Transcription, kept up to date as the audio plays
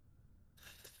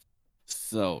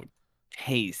so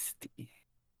tasty.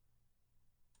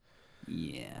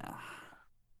 Yeah.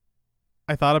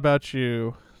 I thought about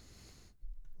you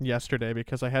yesterday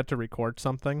because I had to record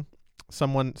something.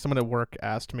 Someone at work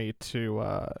asked me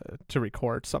to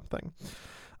record something.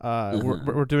 Uh-huh.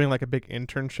 We're doing like a big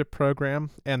internship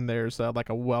program, and there's like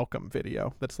a welcome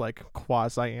video that's like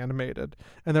quasi animated,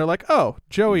 and they're like, "Oh,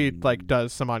 Joey like Mm.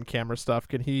 does some on camera stuff.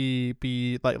 Can he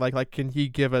be like can he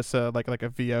give us a like a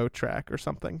VO track or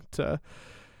something to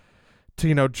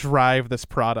drive this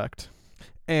product?"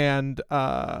 And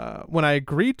when I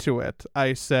agreed to it,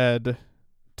 I said,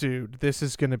 dude, this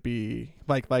is gonna be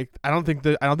like I don't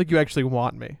think you actually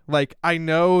want me. Like I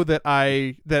know that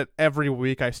every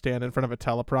week I stand in front of a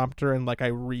teleprompter and like I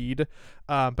read,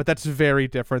 but that's very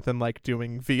different than like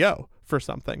doing VO for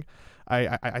something.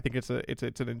 I think it's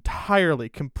an entirely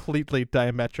completely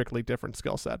diametrically different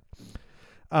skill set.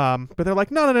 But they're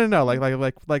like, no,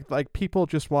 like people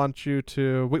just want you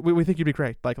to. We think you'd be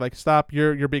great. Like stop.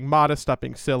 You're being modest. Stop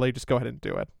being silly. Just go ahead and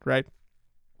do it. Right.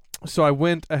 So I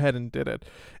went ahead and did it.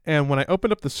 And when I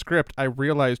opened up the script, I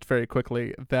realized very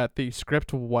quickly that the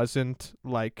script wasn't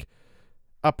like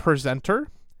a presenter,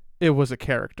 it was a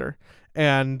character.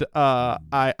 And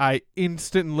I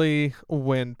instantly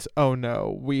went, oh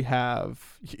no, we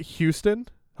have Houston.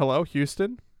 Hello,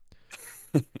 Houston.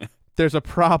 There's a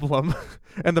problem,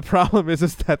 and the problem is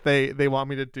that they want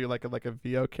me to do like a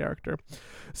VO character.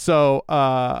 So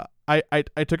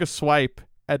I took a swipe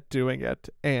at doing it,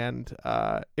 and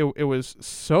it was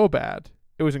so bad.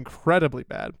 It was incredibly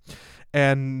bad.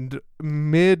 And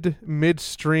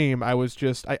midstream, I was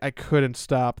just I couldn't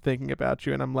stop thinking about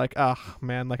you, and I'm like, oh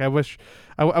man, like I wish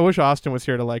Austin was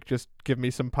here to like just give me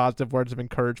some positive words of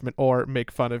encouragement or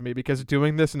make fun of me, because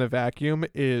doing this in a vacuum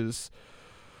is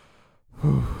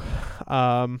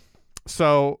um,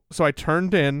 so I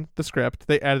turned in the script.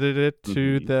 They edited it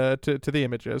to Mhm. the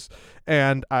images,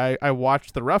 and I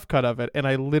watched the rough cut of it, and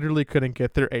I literally couldn't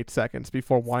get through 8 seconds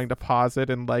before wanting to pause it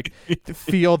and like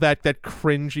feel that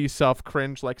cringy self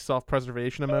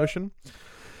preservation emotion.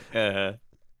 uh,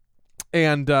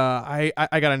 And I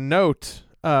got a note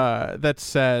that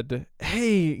said,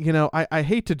 "Hey, I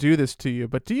hate to do this to you,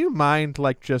 but do you mind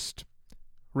like just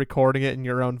recording it in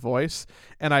your own voice?"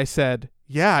 And I said,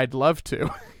 "Yeah, I'd love to."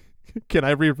 Can I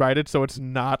rewrite it so it's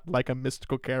not like a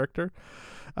mystical character?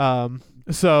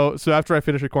 So after I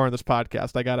finish recording this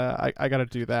podcast, I gotta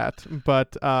do that.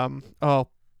 But oh oh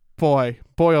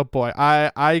boy,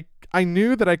 I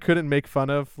knew that I couldn't make fun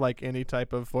of like any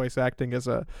type of voice acting as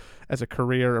a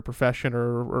career, a profession,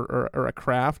 or a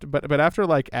craft. But after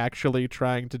like actually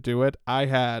trying to do it, I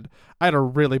had a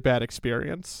really bad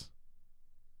experience.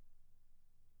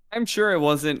 I'm sure it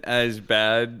wasn't as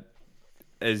bad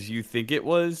as you think it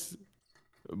was,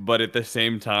 but at the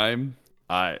same time,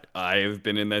 I have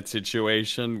been in that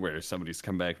situation where somebody's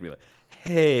come back and be like,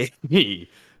 "Hey,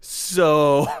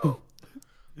 so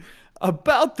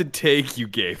about the take you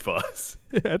gave us."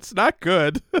 It's not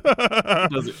good.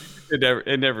 Doesn't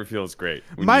it never feels great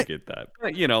when you My get that.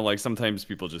 But, like sometimes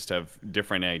people just have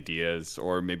different ideas,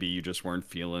 or maybe you just weren't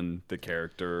feeling the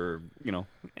character.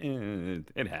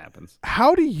 It happens.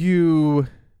 How do you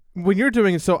when you're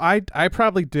doing so I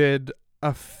probably did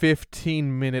a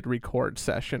 15-minute record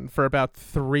session for about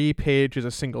 3 pages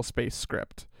of single space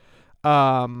script.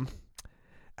 Um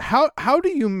how do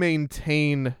you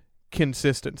maintain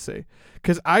consistency?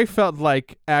 Cuz I felt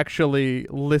like actually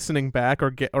listening back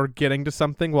or getting to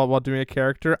something while doing a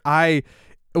character, and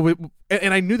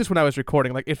I knew this when I was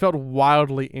recording. Like it felt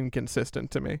wildly inconsistent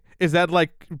to me. Is that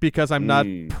like because I'm not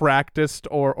Mm. practiced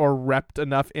or repped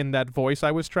enough in that voice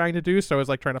I was trying to do? So I was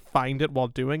like trying to find it while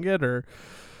doing it, or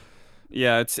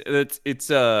Yeah, it's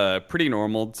pretty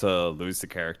normal to lose the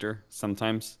character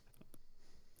sometimes.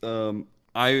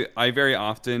 I very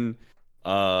often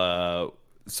uh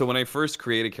so when I first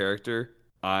create a character,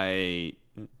 I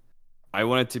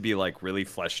want it to be like really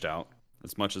fleshed out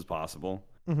as much as possible.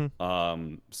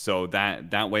 mm-hmm. So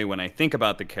that way when I think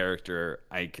about the character,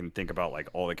 I can think about like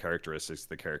all the characteristics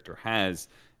the character has,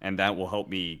 and that will help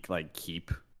me like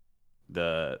keep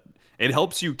the it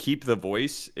helps you keep the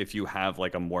voice if you have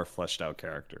like a more fleshed out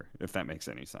character, if that makes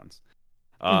any sense.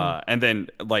 Mm-hmm. And then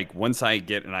like once I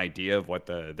get an idea of what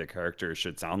the character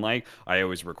should sound like, I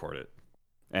always record it,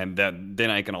 and then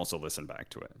I can also listen back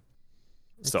to it.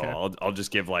 So Okay. I'll just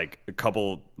give like a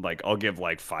couple, like I'll give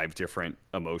like five different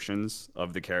emotions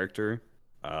of the character,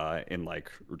 in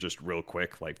like just real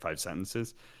quick, like 5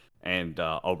 sentences, and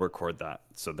I'll record that.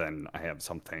 So then I have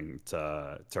something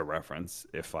to reference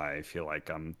if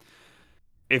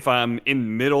I'm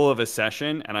in middle of a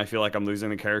session and I feel like I'm losing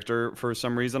the character for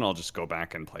some reason, I'll just go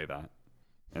back and play that.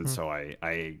 And Hmm. so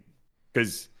I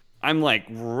because I'm like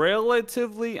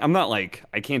relatively. I'm not like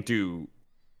I can't do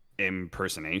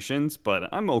impersonations, but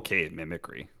I'm okay at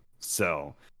mimicry.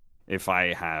 So if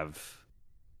I have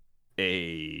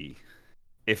a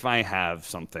if I have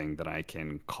something that I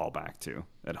can call back to,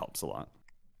 it helps a lot.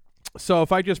 So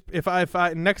if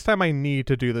I next time I need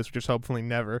to do this, which is hopefully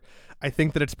never, I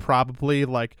think that it's probably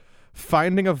like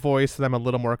finding a voice that I'm a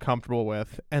little more comfortable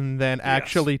with, and then Yes.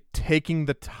 actually taking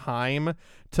the time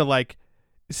to like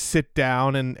sit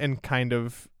down and kind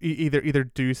of either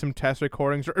do some test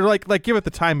recordings, or like give it the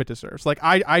time it deserves. Like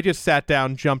I just sat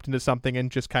down, jumped into something, and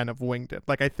just kind of winged it.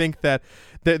 Like I think that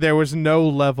there was no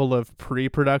level of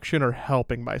pre-production or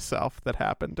helping myself that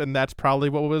happened, and that's probably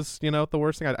what was the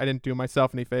worst thing. I didn't do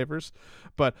myself any favors,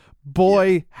 but Yeah.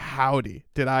 boy howdy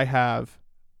did I have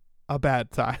a bad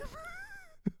time.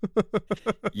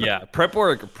 Yeah, prep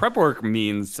work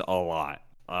means a lot.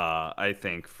 I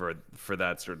think for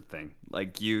that sort of thing.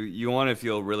 Like you want to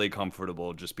feel really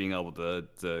comfortable just being able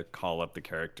to call up the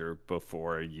character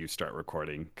before you start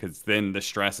recording, because then the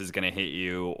stress is going to hit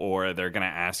you, or they're going to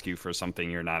ask you for something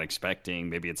you're not expecting.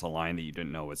 Maybe it's a line that you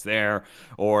didn't know was there,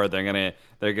 or they're gonna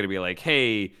be like,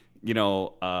 hey,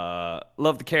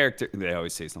 love the character. They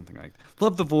always say something like,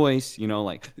 love the voice,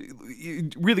 like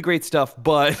really great stuff,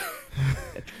 but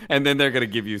and then they're gonna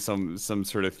give you some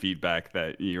sort of feedback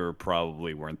that you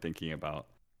probably weren't thinking about.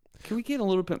 Can we get a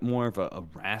little bit more of a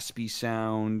raspy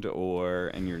sound,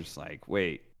 and you're just like,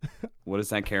 wait, what does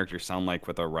that character sound like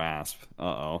with a rasp?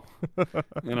 Uh-oh.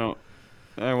 You know,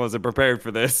 I wasn't prepared for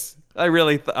this. I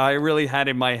really had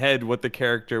in my head what the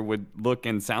character would look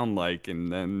and sound like,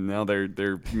 and then now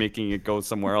they're making it go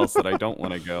somewhere else that I don't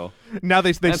want to go. Now they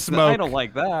I smoke. don't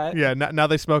like that. Yeah, now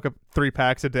they smoke up 3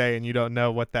 packs a day, and you don't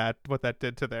know what that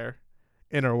did to their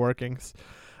inner workings.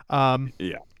 Um,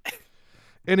 Yeah.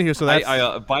 Anywho, so I, that's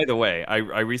I by the way, I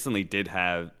recently did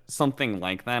have something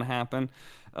like that happen.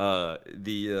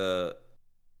 The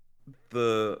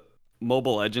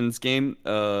Mobile Legends game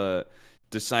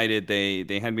decided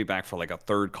they had me back for like a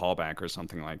third callback or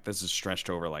something. Like this is stretched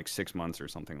over like 6 months or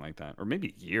something like that, or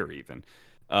maybe a year even.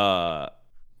 Uh,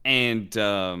 and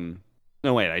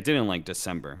no, wait, I did in like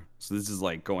December, so this is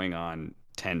like going on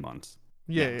 10 months.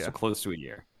 yeah, Yeah, yeah. so close to a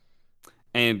year.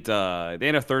 And they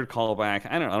had a third callback.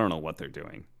 I don't know what they're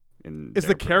doing in Is the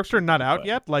their character production not team, out but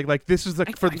yet? Like this is the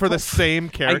I for the don't. same I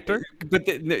character? but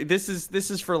this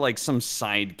is for like some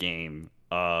side game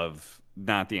of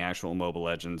not the actual Mobile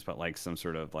Legends, but like some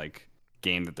sort of like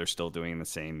game that they're still doing in the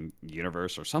same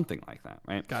universe or something like that,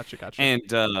 right? Gotcha, gotcha. And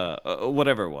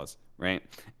whatever it was, right?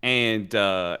 And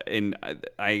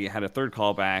I had a third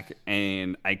callback,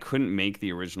 and I couldn't make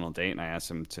the original date, and I asked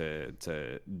him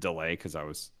to delay because I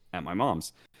was at my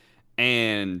mom's,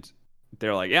 and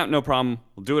they're like, yeah, no problem,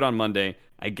 we'll do it on Monday.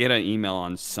 I get an email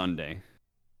on Sunday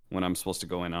when I'm supposed to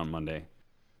go in on Monday.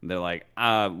 They're like,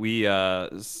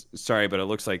 sorry, but it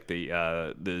looks like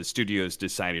the studios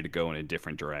decided to go in a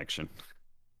different direction.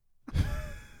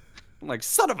 I'm like,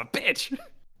 son of a bitch,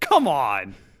 come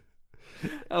on.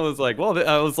 I was like,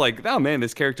 oh man,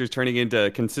 this character's turning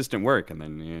into consistent work, and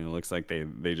then it looks like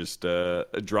they just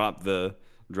dropped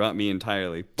me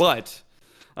entirely. But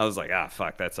I was like,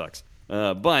 fuck, that sucks.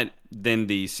 But then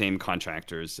the same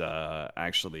contractors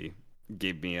actually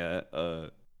gave me a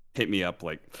hit me up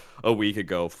like a week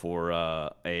ago for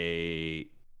a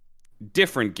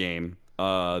different game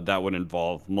that would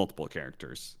involve multiple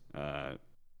characters.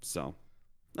 So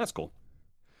that's cool.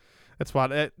 That's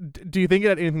what. Do you think it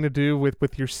had anything to do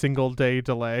with your single day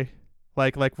delay?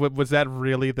 Like was that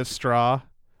really the straw,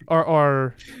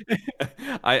 or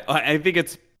I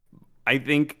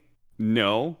think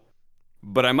no,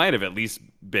 but I might have at least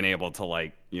been able to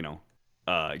like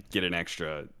get an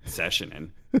extra session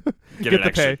in, get get an the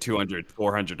extra pay? $200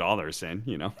 $400 in,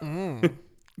 Mm.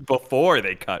 before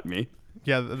they cut me.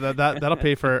 Yeah, that'll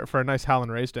pay for a nice Howlin'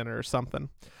 Rays dinner or something.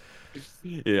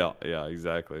 Yeah,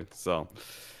 exactly. So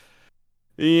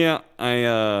yeah,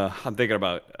 I'm thinking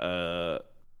about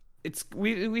it's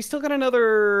we still got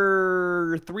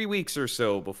another 3 weeks or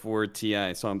so before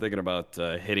TI, so I'm thinking about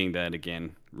hitting that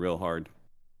again real hard.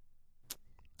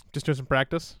 Just doing some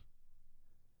practice.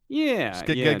 Yeah, Just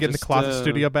yeah, getting the just closet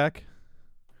studio back.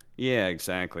 yeah,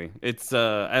 exactly. It's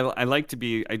I like to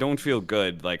be. I don't feel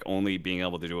good like only being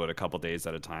able to do it a couple days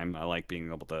at a time. I like being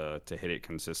able to hit it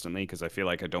consistently because I feel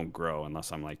like I don't grow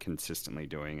unless I'm like consistently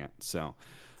doing it. So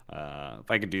if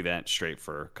I could do that straight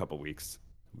for a couple weeks,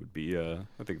 would be I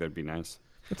think that'd be nice.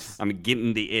 It's I'm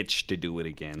getting the itch to do it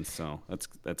again, so that's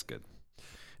good.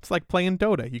 it's like playing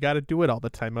Dota. You got to do it all the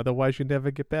time, otherwise you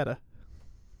never get better.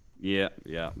 Yeah,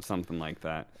 something like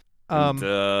that. And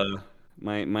Um,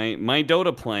 my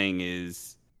Dota playing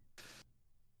is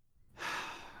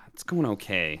It's going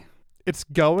okay. It's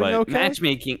going But okay.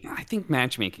 I think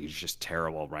matchmaking is just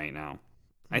terrible right now.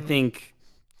 I Mm. think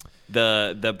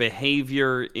the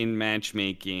behavior in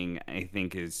matchmaking, I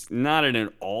think, is not at an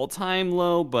all-time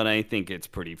low, but I think it's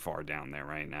pretty far down there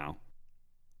right now.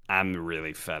 I'm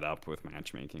really fed up with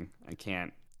matchmaking. I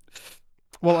can't.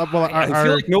 Well, I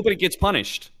feel like nobody gets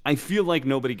punished. I feel like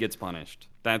nobody gets punished.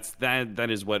 That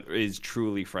is what is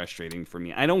truly frustrating for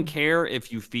me. I don't care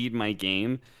if you feed my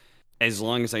game as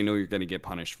long as I know you're going to get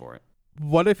punished for it.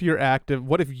 what if you're active?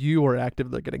 What if you are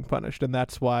actively getting punished, and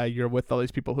that's why you're with all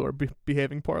these people who are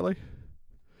behaving poorly?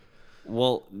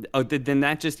 Well, then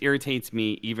that just irritates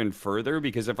me even further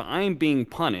because if I'm being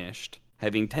punished,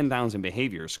 having 10,000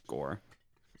 behavior score,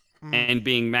 and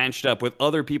being matched up with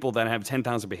other people that have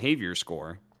 10,000 behavior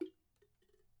score,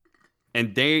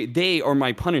 and they are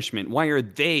my punishment, why are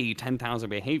they 10,000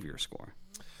 behavior score?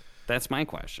 That's my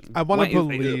question. I want to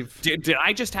believe. Did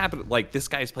I just happen like this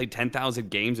guy's played 10,000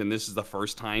 games and this is the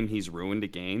first time he's ruined a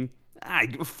game? I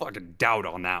fucking doubt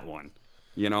on that one.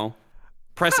 You know,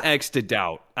 press X to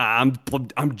doubt. I'm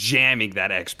jamming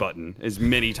that X button as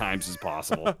many times as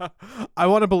possible. I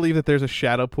want to believe that there's a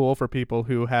shadow pool for people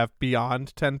who have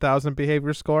beyond 10,000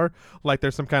 behavior score. Like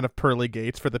there's some kind of pearly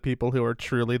gates for the people who are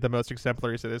truly the most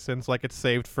exemplary citizens. Like it's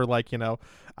saved for like,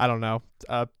 I don't know,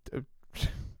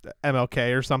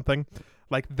 MLK or something.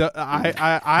 Like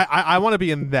I want to be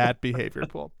in that behavior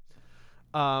pool.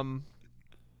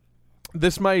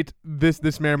 This may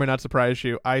or may not surprise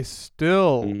you. I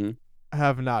still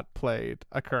have not played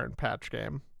a current patch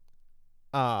game.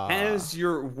 Has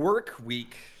your work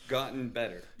week gotten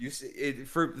better?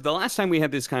 For the last time we had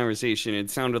this conversation,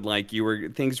 it sounded like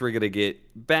things were going to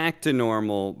get back to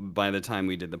normal by the time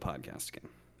we did the podcast again.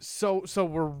 So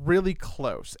we're really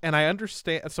close, and I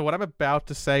understand. So what I'm about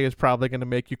to say is probably going to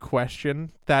make you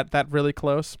question that really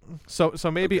close. So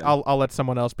maybe okay. I'll let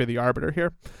someone else be the arbiter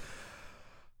here.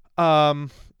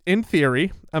 In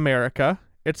theory, America,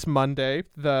 it's Monday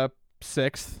the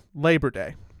 6th, Labor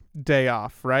Day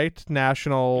off, right?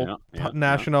 National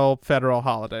federal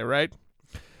holiday, right?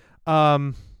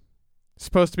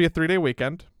 Supposed to be a 3-day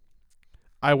weekend.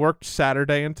 I worked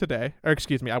Sunday and today.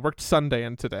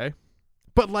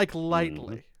 But like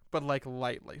lightly.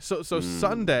 So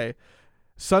Sunday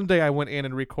I went in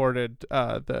and recorded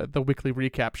the weekly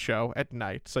recap show at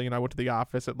night. So, I went to the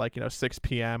office at 6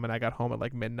 p.m. and I got home at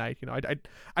like midnight.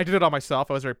 I did it all myself.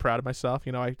 I was very proud of myself.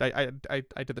 I did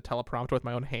the teleprompter with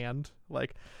my own hand.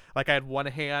 Like I had one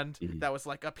hand that was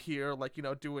like up here, like,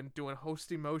 doing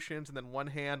hosting motions, and then one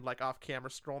hand like off camera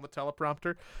scrolling the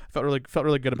teleprompter. Felt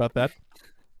really good about that.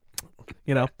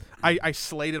 I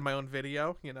slated my own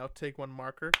video, take one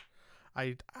marker.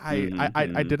 I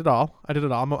did it all.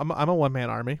 I'm a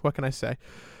one-man army. What can I say?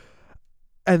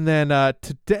 And then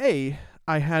today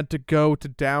I had to go to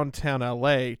downtown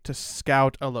LA to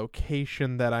scout a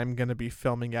location that I'm going to be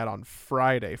filming at on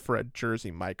Friday for a Jersey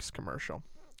Mike's commercial.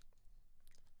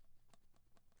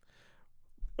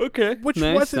 Okay. Which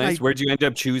wasn't nice. Where'd you end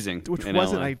up choosing? Which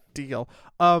wasn't ideal.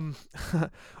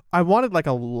 I wanted like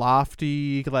a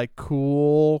lofty, like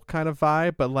cool kind of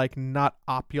vibe, but like not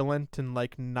opulent and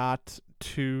like not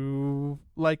too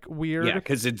like weird. Yeah,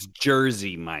 because it's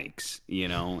Jersey Mike's.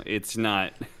 It's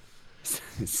not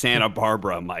Santa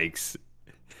Barbara Mike's.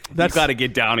 You've got to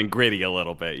get down and gritty a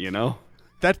little bit.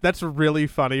 That's really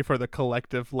funny for the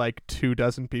collective like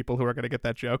 24 people who are going to get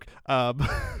that joke.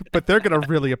 But they're going to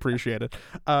really appreciate it.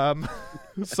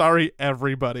 Sorry,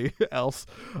 everybody else.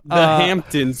 The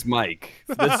Hamptons Mike.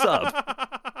 The sub.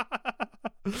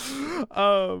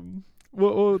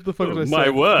 What the fuck did I say? My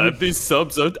word, these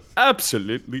subs are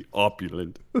absolutely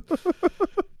opulent.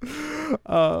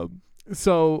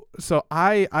 So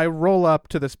I roll up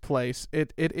to this place.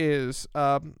 It is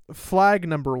flag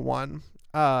number 1.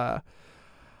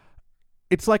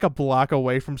 It's like a block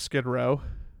away from Skid Row.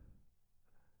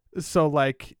 So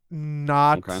like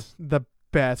not the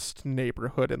best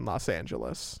neighborhood in Los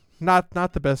Angeles. Not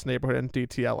the best neighborhood in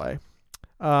DTLA.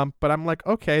 But I'm like,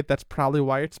 okay, that's probably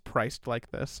why it's priced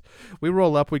like this. We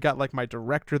roll up, we got like my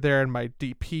director there and my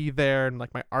DP there and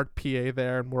like my art PA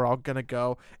there, and we're all gonna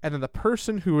go. And then the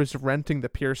person who is renting the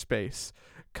pier space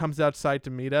comes outside to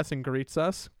meet us and greets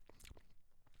us.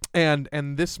 And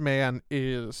this man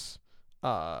is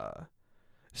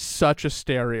such a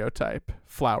stereotype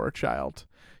flower child.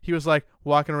 He was like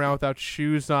walking around without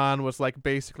shoes on, was like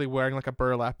basically wearing like a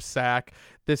burlap sack.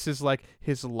 This is like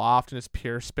his loft and his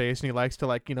pier space, and he likes to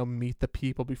like, meet the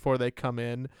people before they come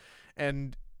in.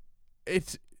 And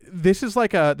this is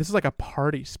like a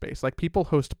party space. Like people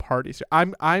host parties.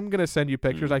 I'm going to send you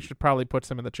pictures. I should probably put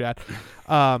some in the chat.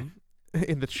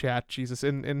 in the chat, Jesus,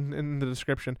 in the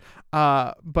description.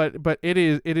 But it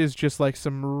is just like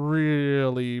some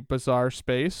really bizarre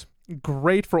space.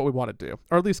 Great for what we want to do,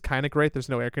 or at least kind of great. There's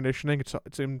no air conditioning.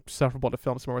 It's insufferable to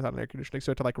film somewhere without an air conditioning, so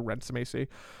I had to like rent some AC.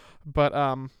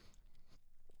 But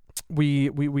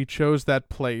we chose that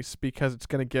place because it's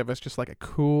going to give us just like a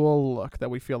cool look that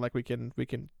we feel like we can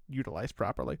utilize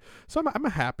properly. So I'm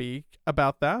happy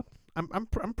about that.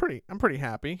 I'm pretty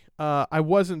happy. I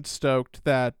wasn't stoked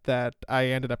that I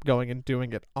ended up going and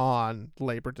doing it on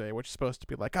Labor Day, which is supposed to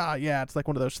be like, yeah, it's like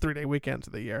one of those 3-day weekends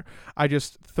of the year. I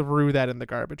just threw that in the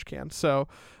garbage can. So,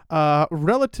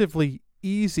 relatively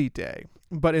easy day.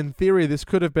 But in theory, this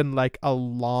could have been like a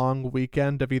long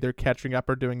weekend of either catching up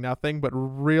or doing nothing. But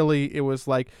really, it was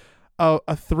like a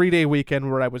 3-day weekend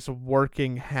where I was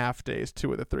working half days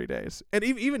 2 of the 3 days. And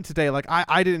even today, like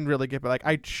I didn't really get, like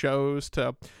I chose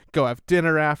to go have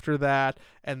dinner after that.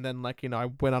 And then like, I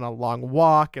went on a long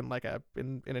walk in like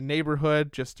in a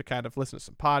neighborhood just to kind of listen to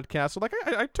some podcasts. So like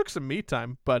I took some me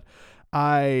time, but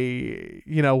I,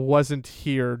 wasn't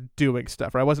here doing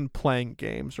stuff, or I wasn't playing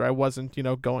games, or I wasn't,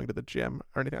 going to the gym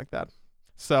or anything like that.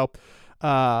 So,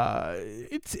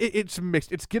 it's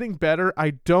mixed. It's getting better.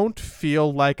 I don't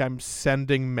feel like I'm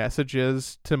sending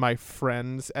messages to my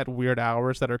friends at weird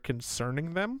hours that are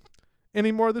concerning them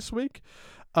anymore this week.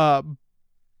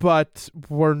 But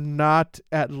we're not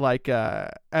at like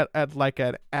at like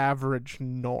an average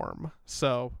norm.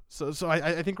 So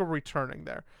I think we're returning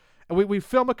there. We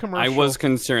film a commercial. I was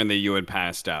concerned that you had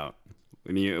passed out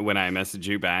when I messaged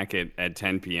you back at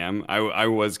 10 p.m. I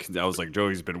was like,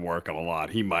 Joey's been working a lot.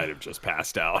 He might have just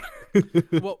passed out.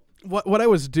 Well, what I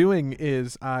was doing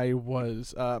is I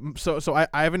was so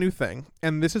I have a new thing,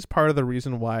 and this is part of the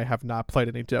reason why I have not played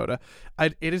any Dota.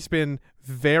 It has been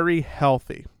very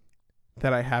healthy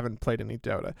that I haven't played any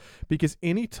Dota, because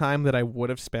any time that I would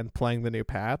have spent playing the new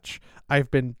patch,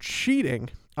 I've been cheating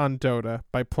on Dota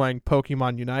by playing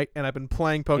Pokemon Unite, and I've been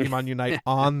playing Pokemon Unite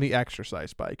on the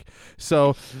exercise bike.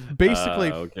 So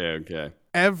basically, okay.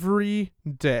 Every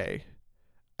day,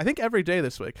 I think every day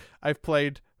this week, I've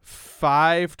played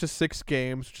 5 to 6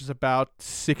 games, which is about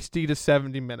 60 to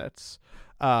 70 minutes,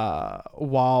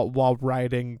 while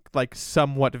riding like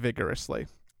somewhat vigorously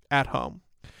at home,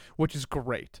 which is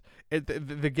great.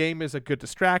 The game is a good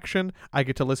distraction. I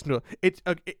get to listen to it.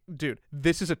 Dude,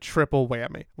 this is a triple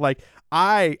whammy. Like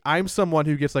I'm someone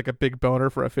who gets like a big boner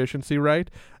for efficiency, right?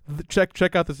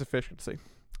 Check out this efficiency.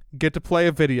 Get to play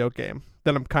a video game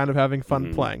that I'm kind of having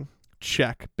fun playing.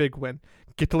 Check, big win.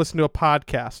 Get to listen to a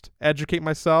podcast, educate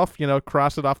myself.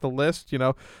 Cross it off the list.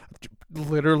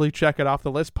 Literally check it off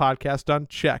the list. Podcast done.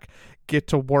 Check. Get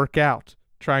to work out.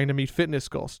 Trying to meet fitness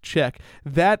goals. Check.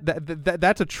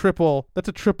 That's a triple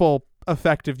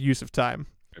effective use of time.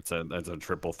 That's a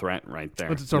triple threat right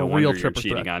there. It's a real triple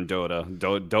cheating threat. on Dota.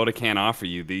 Dota can't offer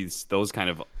you those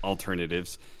kind of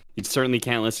alternatives. You certainly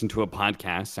can't listen to a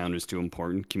podcast. Sound is too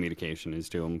important. Communication is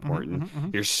too important.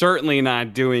 You're certainly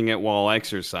not doing it while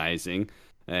exercising,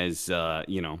 as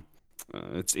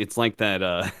it's like that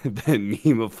that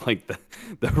meme of like the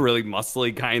really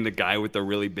muscly guy and the guy with the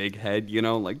really big head,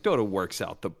 like Dota works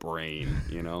out the brain,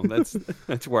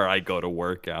 that's where I go to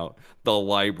work out. The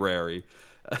library.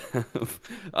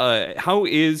 How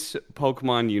is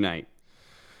Pokemon Unite?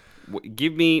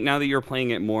 Give me, now that you're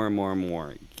playing it more and more and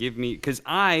more, give me, because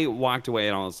I walked away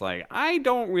and I was like, I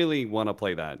don't really want to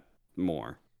play that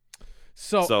more.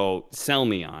 So sell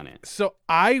me on it. So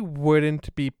I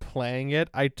wouldn't be playing it,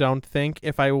 I don't think,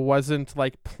 if I wasn't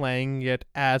like playing it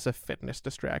as a fitness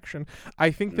distraction.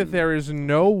 I think that there is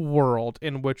no world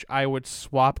in which I would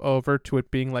swap over to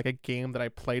it being like a game that I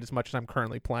played as much as I'm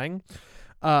currently playing.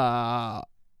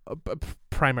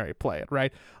 Primary play it,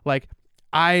 right? Like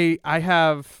I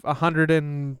have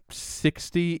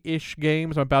 160-ish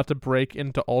games. I'm about to break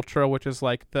into Ultra, which is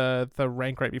like the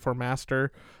rank right before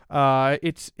Master.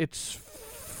 It's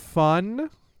fun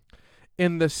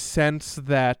in the sense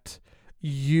that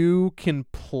you can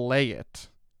play it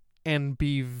and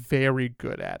be very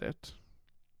good at it.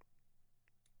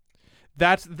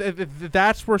 That's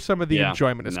where some of the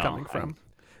enjoyment is coming from.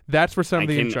 That's where some of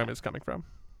the enjoyment is coming from.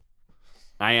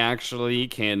 I actually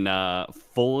can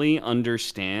fully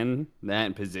understand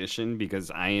that position, because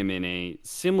I am in a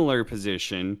similar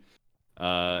position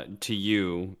to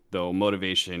you, though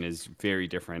motivation is very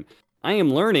different. I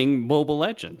am learning Mobile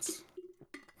Legends.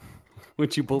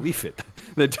 Would you believe it?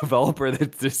 The developer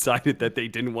that decided that they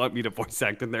didn't want me to voice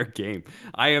act in their game.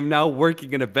 I am now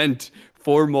working an event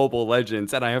for Mobile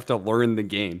Legends, and I have to learn the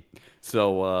game.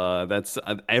 So that's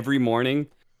every morning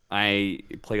I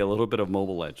play a little bit of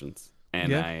Mobile Legends.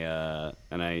 and Yeah.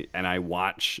 I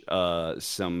watch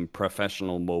some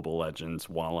professional Mobile Legends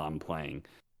while I'm playing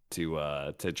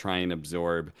to try and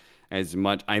absorb as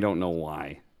much. I don't know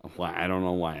why. I don't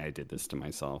know why I did this to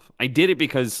myself. I did it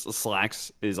because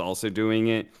Slacks is also doing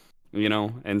it,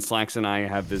 and Slacks and I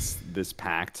have this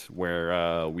pact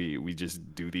where we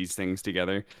just do these things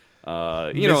together.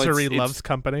 Misery It's loves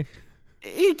company.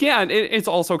 yeah, it's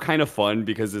also kind of fun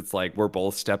because it's like we're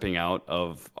both stepping out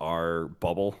of our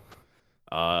bubble.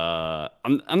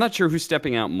 I'm not sure who's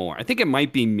stepping out more. I think it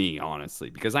might be me, honestly,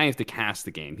 because I have to cast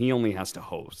the game. He only has to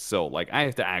host, so like I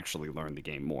have to actually learn the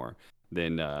game more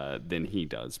than he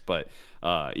does. But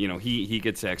he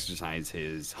gets to exercise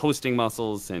his hosting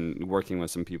muscles and working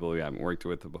with some people we haven't worked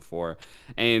with before.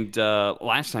 And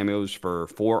last time it was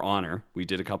for Honor. We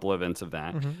did a couple events of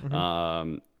that.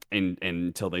 And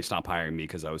until they stopped hiring me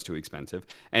because I was too expensive,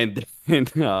 and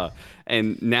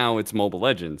now it's Mobile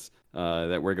Legends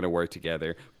that we're gonna work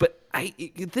together. But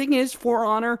the thing is, For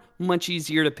Honor much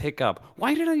easier to pick up.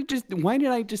 Why did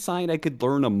I decide I could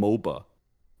learn a MOBA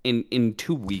in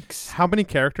 2 weeks? How many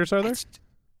characters are there?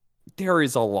 There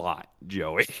is a lot,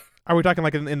 Joey. Are we talking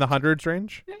like in the hundreds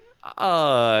range?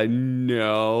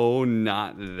 No,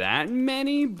 not that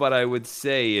many, but I would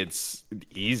say it's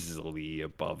easily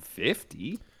above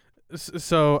 50.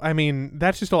 So I mean,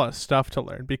 that's just a lot of stuff to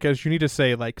learn because you need to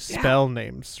say like spell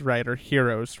names, right, or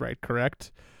heroes, right?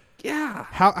 Correct. Yeah.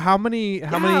 How many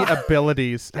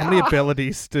abilities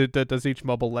does each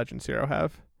Mobile Legends hero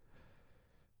have?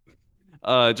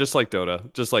 Just like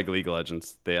Dota, just like League of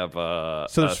Legends, they have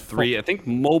So there's three. I think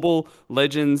Mobile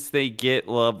Legends they get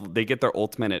their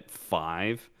ultimate at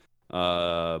 5.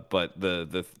 But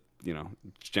the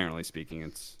generally speaking,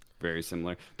 it's very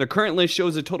similar. The current list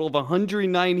shows a total of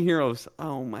 109 heroes.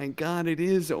 Oh my god, it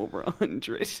is over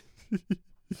 100.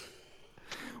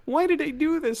 Why did I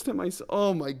do this to myself?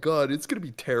 Oh my god, it's gonna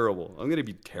be terrible. I'm gonna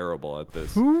be terrible at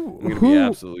this. I'm gonna be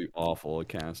absolutely awful at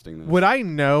casting this. Would I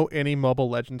know any Mobile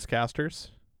Legends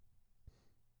casters?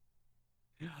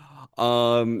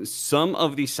 Some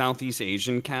of the Southeast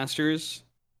Asian casters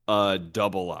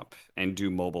double up and do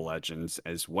Mobile Legends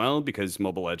as well because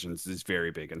Mobile Legends is very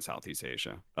big in Southeast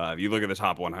Asia. If you look at the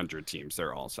top 100 teams,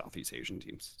 they're all Southeast Asian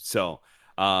teams. So,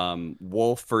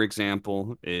 Wolf, for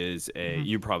example, is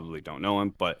you probably don't know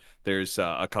him, but there's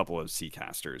a couple of C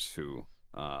casters who,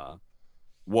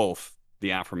 Wolf,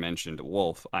 the aforementioned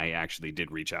Wolf, I actually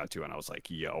did reach out to, and I was like,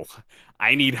 yo,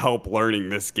 I need help learning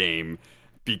this game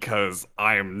because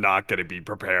I am not going to be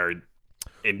prepared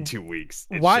in 2 weeks.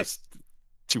 It's just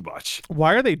too much.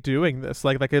 Why are they doing this?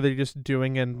 Like are they just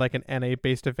doing in like an NA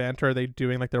based event, or are they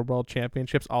doing like their world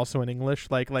championships also in English?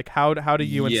 Like how do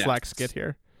you and Slacks get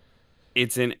here?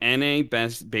 It's an NA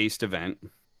based event.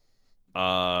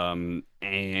 And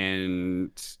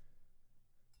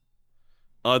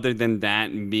other than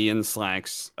that, me and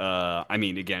Slacks, I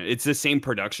mean, again, it's the same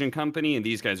production company, and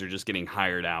these guys are just getting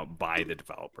hired out by the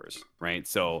developers, right?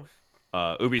 So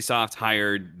Ubisoft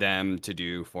hired them to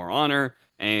do For Honor,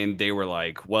 and they were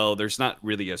like, well, there's not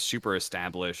really a super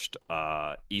established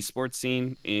esports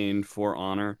scene in For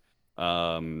Honor.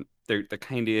 There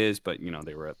kind of is, but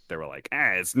they were like,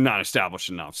 it's not established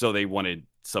enough. So they wanted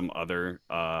some other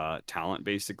talent,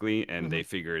 basically, and they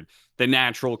figured the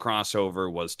natural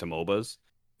crossover was to MOBAs.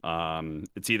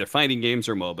 It's either fighting games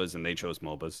or MOBAs, and they chose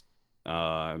MOBAs.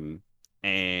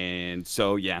 And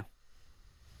so yeah,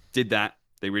 did that.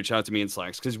 They reached out to me in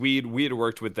Slacks because we had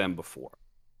worked with them before.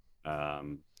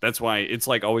 That's why it's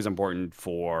like always important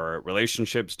for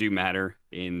relationships do matter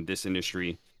in this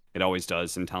industry. It always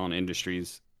does in talent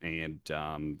industries. And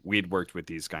we had worked with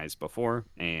these guys before,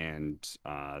 and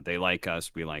they like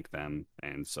us, we like them,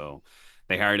 and so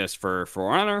they hired us for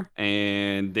Honor.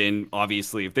 And then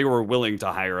obviously, if they were willing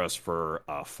to hire us for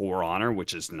Honor,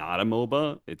 which is not a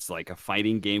MOBA, it's like a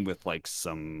fighting game with like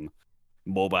some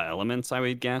MOBA elements, I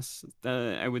would guess.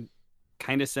 I would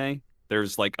kind of say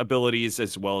there's like abilities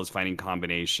as well as fighting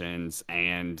combinations,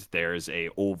 and there's a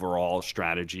overall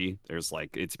strategy. There's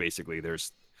like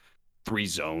there's 3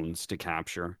 zones to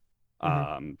capture.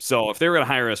 So if they were going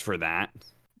to hire us for that,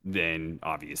 then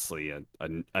obviously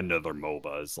another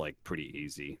MOBA is like pretty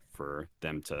easy for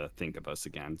them to think of us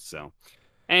again. So,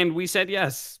 and we said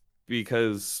yes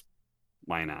because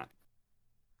why not?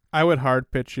 I would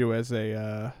hard pitch you as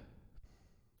a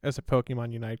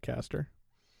Pokemon Unite caster.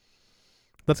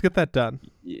 Let's get that done.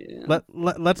 Yeah.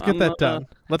 Let's get that done.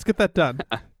 Let's get that done.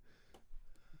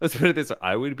 Let's put it this way.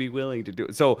 I would be willing to do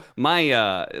it. So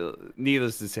my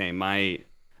needless to say, my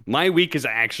week is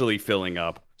actually filling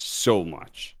up so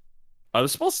much. I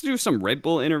was supposed to do some Red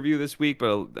Bull interview this week,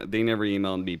 but they never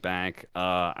emailed me back.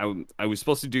 I was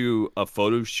supposed to do a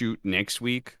photo shoot next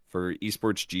week for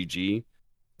Esports GG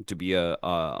to be a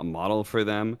model for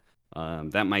them.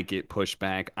 That might get pushed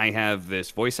back. I have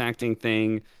this voice acting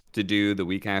thing to do the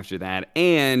week after that,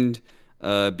 and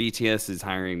BTS is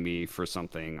hiring me for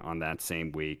something on that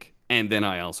same week. And then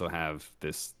I also have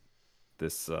this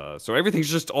so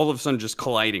everything's just all of a sudden just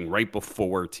colliding right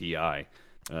before TI,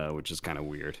 which is kind of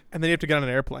weird. And then you have to get on an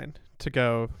airplane to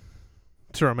go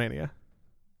to Romania.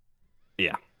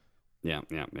 Yeah, yeah.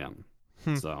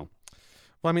 Hmm. So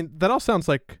Well, I mean, that all sounds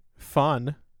like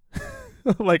fun.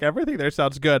 Like everything there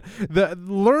sounds good. The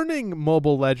learning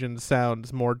Mobile Legends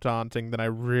sounds more daunting than I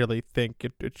really think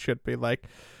it should be. What's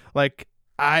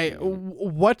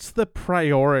the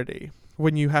priority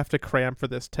when you have to cram for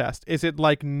this test? Is it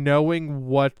like knowing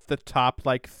what the top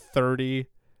like 30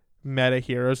 meta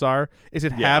heroes are? Is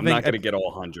it yeah, I'm having not gonna get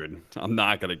all 100. I'm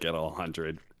not gonna get all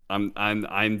 100.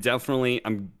 I'm definitely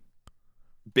I'm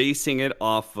basing it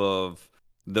off of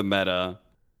the meta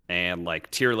and like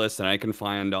tier lists that I can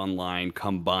find online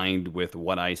combined with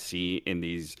what I see in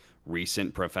these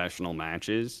recent professional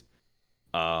matches.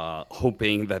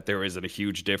 Hoping that there isn't a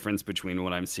huge difference between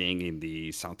what I'm seeing in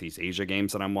the Southeast Asia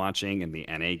games that I'm watching and the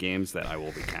NA games that I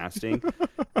will be casting.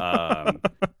 um,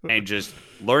 and just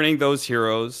learning those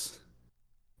heroes,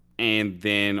 and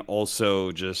then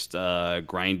also just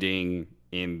grinding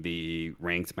in the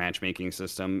ranked matchmaking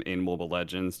system in Mobile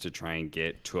Legends to try and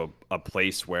get to a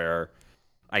place where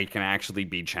I can actually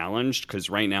be challenged, because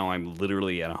right now I'm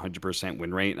literally at 100%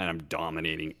 win rate and I'm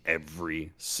dominating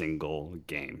every single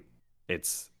game.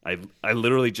 I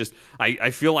literally just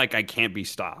I feel like I can't be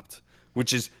stopped,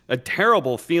 which is a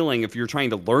terrible feeling if you're trying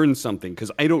to learn something,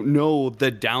 because I don't know the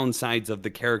downsides of the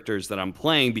characters that I'm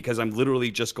playing, because I'm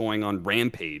literally just going on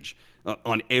rampage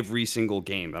on every single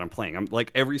game that I'm playing. I'm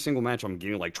like every single match I'm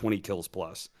getting like 20 kills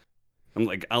plus. I'm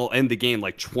like I'll end the game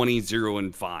like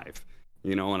 20-0-5,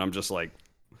 and I'm just like,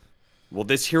 well,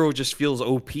 this hero just feels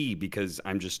OP because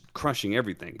I'm just crushing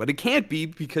everything. But it can't be,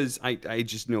 because I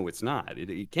just know it's not.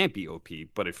 It can't be OP,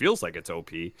 but it feels like it's OP.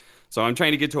 So I'm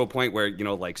trying to get to a point where,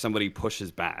 like somebody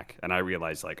pushes back and I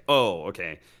realize like, oh,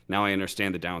 okay, now I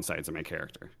understand the downsides of my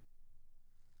character.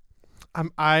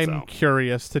 I'm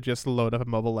curious to just load up a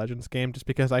Mobile Legends game, just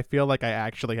because I feel like I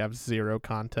actually have zero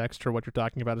context for what you're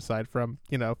talking about aside from,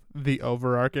 the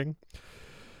overarching.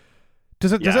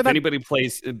 Does it if not... anybody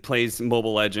plays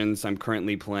Mobile Legends, I'm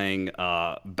currently playing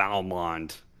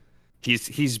Balmond.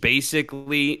 He's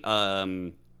basically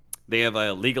they have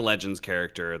a League of Legends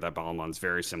character that Balmond's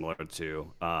very similar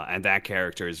to, and that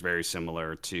character is very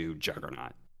similar to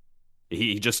Juggernaut.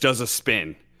 He just does a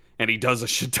spin and he does a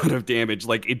shit ton of damage.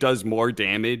 Like, it does more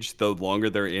damage the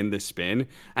longer they're in the spin,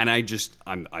 and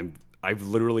I've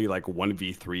literally like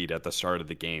 1v3'd at the start of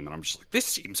the game, and I'm just like, this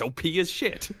seems OP as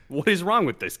shit. What is wrong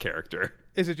with this character?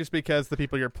 Is it just because the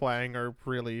people you're playing are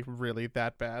really, really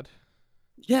that bad?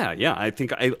 Yeah. I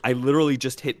think I literally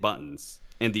just hit buttons,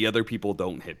 and the other people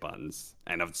don't hit buttons,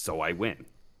 and so I win.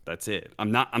 That's it.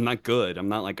 I'm not good. I'm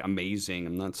not like amazing.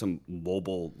 I'm not some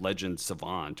Mobile Legends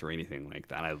savant or anything like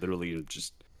that. I literally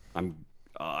just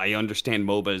I understand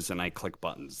MOBAs and I click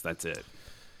buttons. That's it.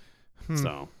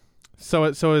 So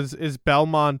is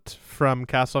Belmont from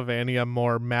Castlevania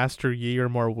more Master Yi or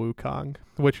more Wukong,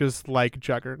 which is like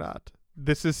Juggernaut?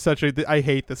 This is I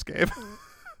hate this game.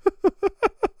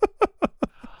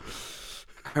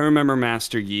 I remember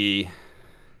Master Yi.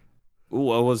 Ooh,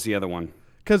 what was the other one?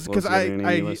 Because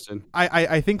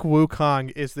I think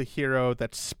Wukong is the hero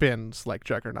that spins like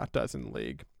Juggernaut does in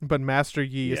League, but Master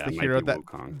Yi is the hero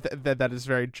that is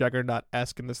very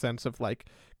Juggernaut-esque in the sense of like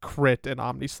crit and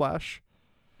Omni Slash.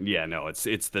 Yeah, no,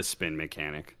 it's the spin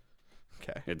mechanic.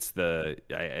 Okay. It's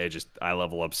I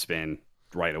level up spin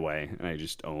right away, and I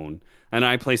just own. And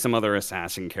I play some other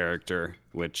assassin character,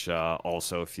 which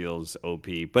also feels OP.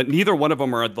 But neither one of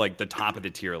them are at like the top of the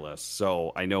tier list,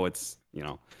 so I know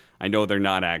I know they're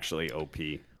not actually OP.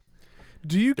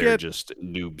 They're just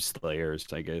noob slayers,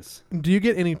 I guess. Do you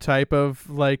get any type of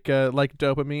like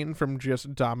dopamine from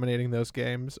just dominating those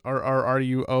games, or are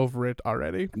you over it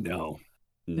already? No.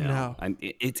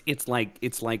 It's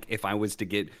like if I was to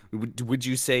get, would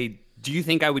you say, do you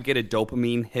think I would get a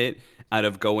dopamine hit out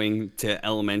of going to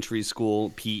elementary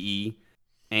school PE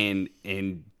and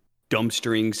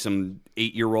dumpstering some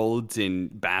 8-year-olds in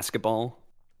basketball?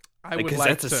 Because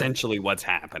that's essentially what's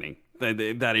happening.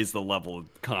 That is the level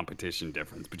of competition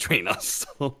difference between us.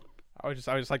 So. I would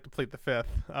just like to plead the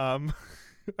fifth. I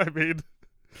mean,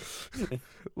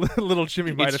 little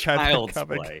Jimmy might have had that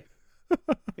coming. Play.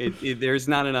 There's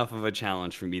not enough of a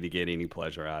challenge for me to get any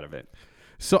pleasure out of it.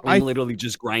 So I'm literally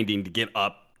just grinding to get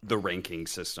up the ranking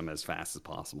system as fast as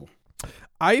possible.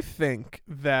 I think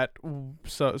that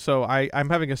I'm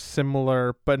having a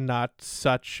similar but not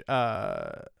such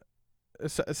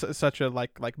such a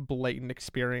like blatant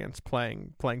experience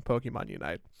playing Pokemon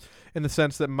Unite, in the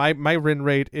sense that my win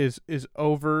rate is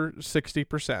over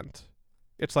 60%.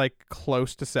 It's like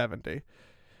close to 70,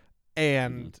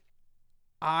 and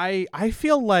I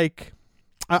feel like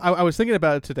I was thinking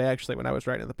about it today actually when I was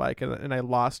riding the bike, and I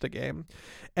lost a game,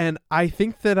 and I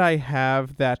think that I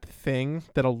have that thing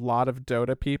that a lot of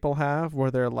Dota people have where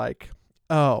they're like,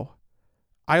 oh,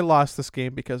 I lost this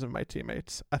game because of my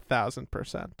teammates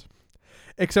 1,000%.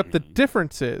 Except the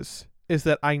difference is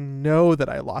that I know that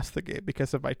I lost the game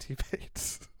because of my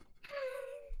teammates.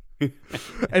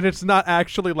 And it's not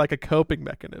actually like a coping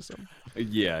mechanism.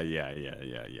 Yeah.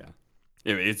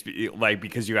 It's like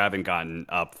because you haven't gotten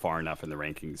up far enough in the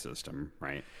ranking system,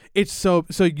 right? It's so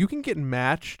you can get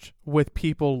matched with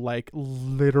people like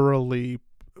literally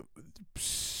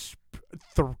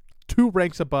 2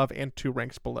 ranks above and 2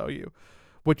 ranks below you,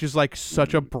 which is like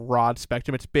such a broad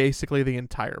spectrum. It's basically the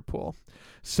entire pool.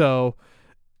 So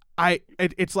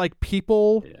it's like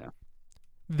people. Yeah.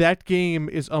 That game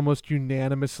is almost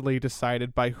unanimously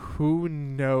decided by who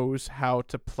knows how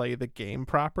to play the game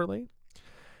properly,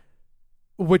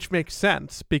 which makes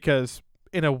sense because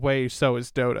in a way, so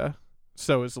is Dota,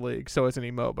 so is League, so is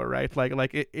any MOBA, right?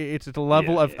 Like it's the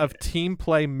level of team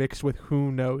play mixed with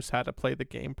who knows how to play the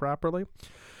game properly.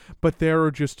 But there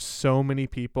are just so many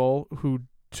people who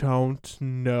don't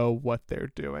know what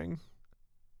they're doing.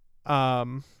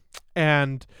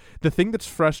 And the thing that's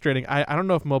frustrating, I don't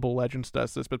know if Mobile Legends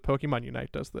does this, but Pokemon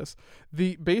Unite does this.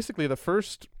 Basically the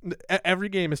first, every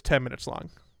game is 10 minutes long.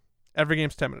 Every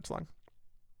game's 10 minutes long.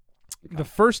 Okay. The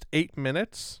first 8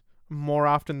 minutes, more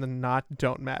often than not,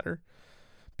 don't matter.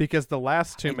 Because the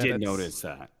last 2 minutes... I did notice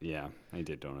that. Yeah, I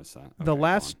did notice that. Okay, the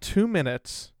last 2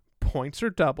 minutes, points are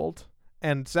doubled,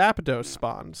 and Zapdos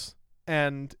spawns.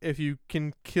 And if you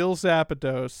can kill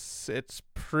Zapdos, it's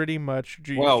pretty much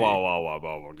GG.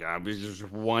 Whoa. God, just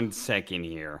 1 second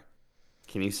here.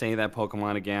 Can you say that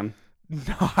Pokemon again?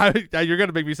 No, you're going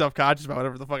to make me self-conscious about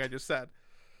whatever the fuck I just said.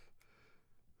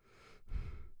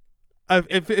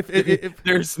 If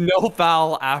there's no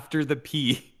vowel after the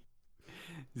P.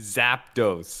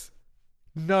 Zapdos.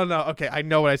 No. Okay, I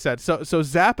know what I said. So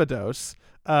Zapdos.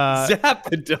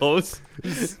 Zapdos?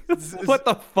 What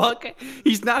the fuck?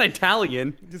 He's not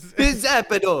Italian.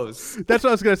 Zapdos. That's what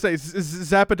I was gonna say.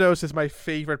 Zapdos is my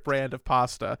favorite brand of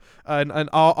pasta, and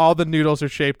all the noodles are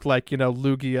shaped like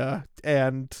Lugia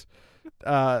and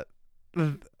how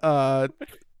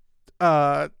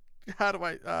do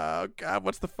I? Oh God,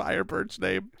 what's the Firebird's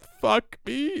name? Fuck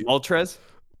me. Moltres?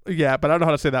 Yeah, but I don't know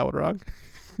how to say that one wrong.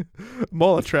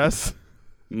 Moltres.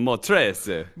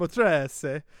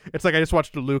 Moltres. It's like I just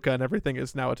watched Luca and everything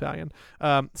is now Italian.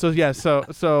 So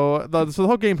the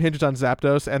whole game hinges on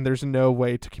Zapdos, and there's no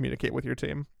way to communicate with your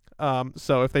team.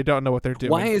 So if they don't know what they're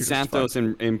doing, why is Zapdos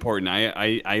important?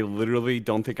 I literally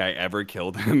don't think I ever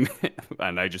killed him,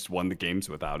 and I just won the games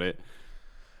without it.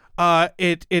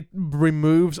 It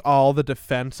removes all the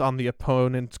defense on the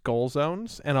opponent's goal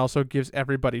zones and also gives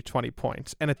everybody 20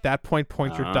 points. And at that point,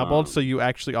 points are doubled, so you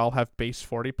actually all have base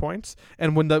 40 points.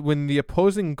 And when the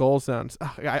opposing goal zones,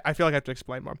 I feel like I have to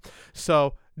explain more.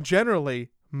 So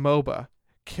generally, MOBA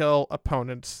kill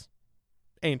opponents,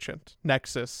 Ancient,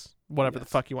 Nexus, whatever the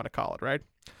fuck you want to call it, right?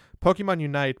 Pokemon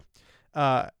Unite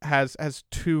has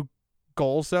 2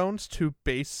 goal zones, 2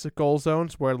 base goal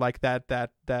zones where like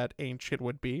that Ancient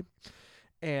would be,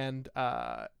 and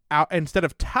instead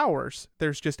of towers,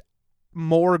 there's just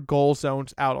more goal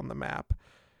zones out on the map.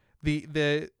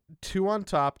 The 2 on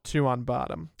top, 2 on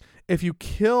bottom. If you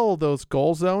kill those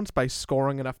goal zones by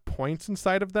scoring enough points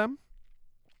inside of them,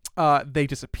 they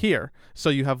disappear. So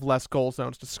you have less goal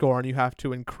zones to score, and you have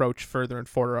to encroach further and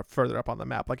further up on the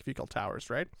map, like if you kill towers,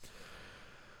 right?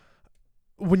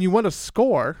 When you want to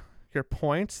score your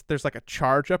points, there's like a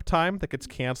charge up time that gets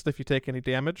canceled if you take any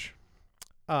damage.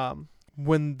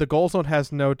 When the goal zone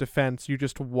has no defense, you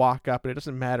just walk up, and it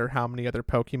doesn't matter how many other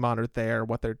Pokemon are there,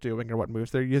 what they're doing, or what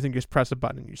moves they're using. You just press a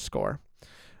button and you score.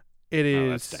 It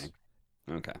is. That's dang.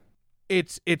 Okay.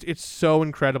 It's so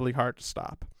incredibly hard to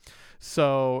stop.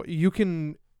 So you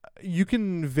can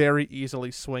very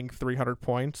easily swing 300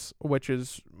 points, which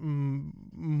is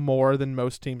more than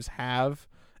most teams have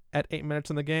at 8 minutes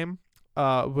in the game.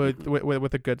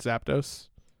 With a good Zapdos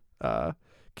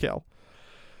kill.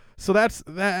 So that's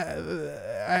that.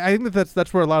 I think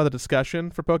that's where a lot of the discussion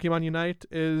for Pokemon Unite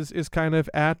is kind of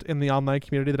at in the online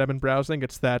community that I've been browsing.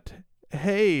 It's that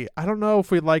hey, I don't know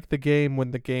if we like the game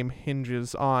when the game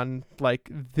hinges on like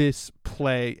this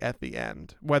play at the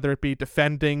end, whether it be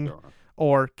defending Sure.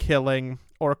 or killing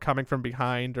or coming from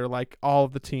behind or like all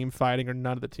of the team fighting or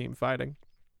none of the team fighting.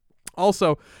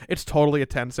 Also, it's totally a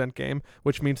 10-cent game,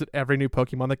 which means that every new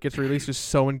Pokemon that gets released is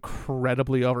so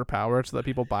incredibly overpowered so that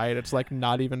people buy it. It's like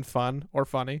not even fun or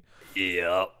funny.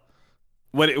 Yep.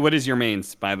 What is your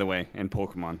mains, by the way, in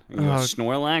Pokemon? You a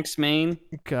Snorlax main?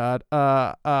 God.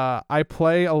 I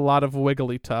play a lot of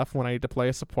Wigglytuff when I need to play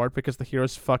a support because the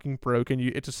hero's fucking broken.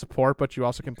 It's a support, but you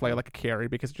also can play like a carry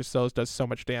because it just does so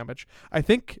much damage. I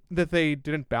think that they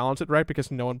didn't balance it right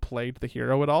because no one played the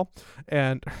hero at all,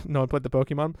 and no one played the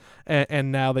Pokemon,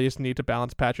 and now they just need to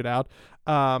patch it out.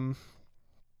 I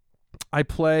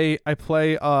play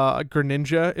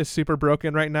Greninja is super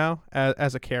broken right now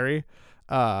as a carry.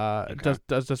 Okay.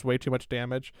 Does way too much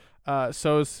damage.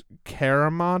 So is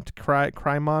Crymont,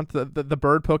 the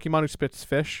bird Pokemon who spits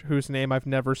fish, whose name I've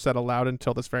never said aloud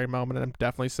until this very moment, and I'm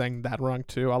definitely saying that wrong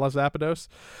too, a la Zapdos.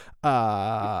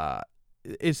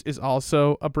 Is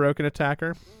also a broken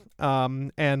attacker.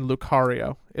 And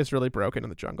Lucario is really broken in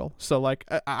the jungle. So like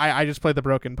I just play the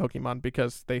broken Pokemon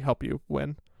because they help you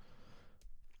win.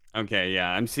 Okay,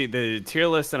 yeah. I'm see the tier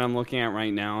list that I'm looking at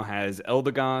right now has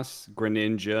Eldegoss,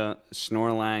 Greninja,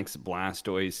 Snorlax,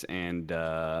 Blastoise, and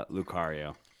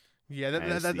Lucario. Yeah,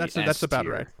 As the that's S about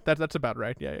tier. right. That's about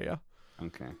right. Yeah.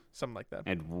 Okay. Something like that.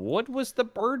 And what was the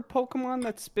bird Pokemon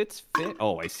that spits fit?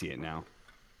 Oh, I see it now.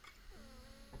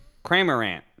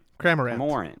 Cramorant. Cramorant.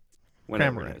 Cramorant.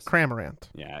 Whatever it is. Cramorant.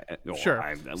 Yeah. Sure.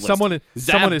 Listen, Someone is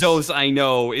Zapdos, I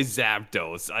know, is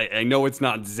Zapdos. I know it's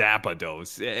not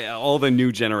Zapdos. All the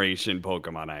new generation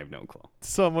Pokemon, I have no clue.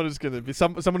 someone is gonna be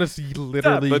someone is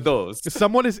literally Zapdos.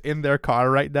 someone is in their car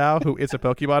right now who is a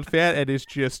Pokemon fan and is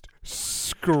just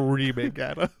screaming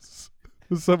at us.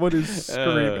 Someone is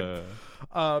screaming.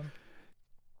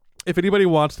 If anybody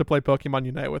wants to play Pokemon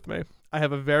Unite with me, I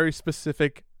have a very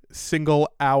specific single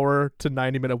hour to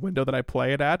 90-minute window that I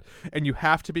play it at, and you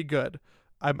have to be good.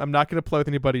 I'm not going to play with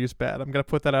anybody who's bad. I'm going to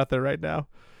put that out there right now.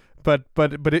 But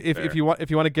if you want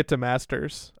to get to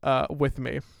Masters with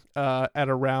me at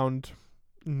around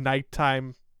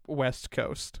nighttime West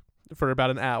Coast for about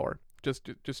an hour, just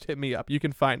hit me up. You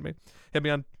can find me. Hit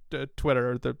me on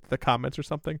Twitter or the comments or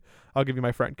something. I'll give you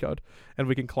my friend code, and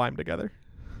we can climb together.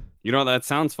 You know, that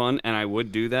sounds fun, and I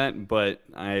would do that, but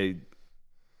I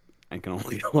can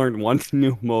only learn one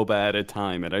new MOBA at a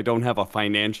time, and I don't have a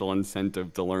financial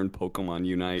incentive to learn Pokemon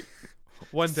Unite.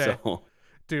 One day. So,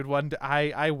 Dude, one day,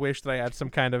 I wish that I had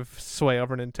some kind of sway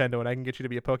over Nintendo and I can get you to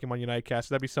be a Pokemon Unite cast.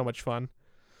 That'd be so much fun.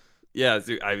 yeah,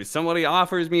 so if somebody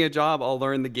offers me a job, I'll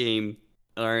learn the game.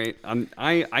 All right.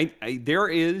 I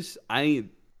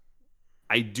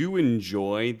do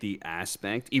enjoy the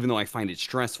aspect, even though I find it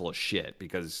stressful as shit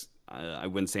because I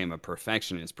wouldn't say I'm a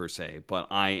perfectionist per se, but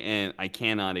I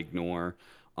cannot ignore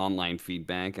online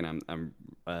feedback, and I'm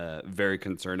very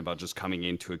concerned about just coming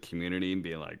into a community and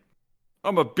being like,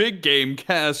 I'm a big game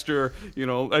caster. You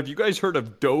know, have you guys heard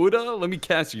of Dota? Let me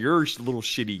cast your little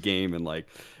shitty game, and like,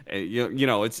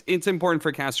 it's important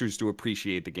for casters to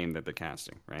appreciate the game that they're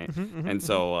casting, right? And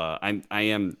so I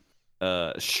am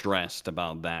stressed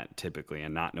about that typically,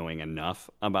 and not knowing enough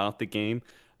about the game.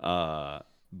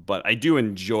 But I do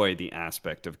enjoy the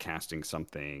aspect of casting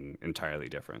something entirely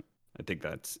different. I think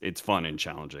it's fun and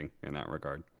challenging in that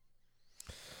regard.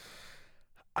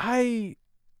 I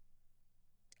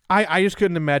just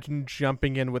couldn't imagine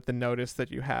jumping in with the notice that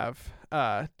you have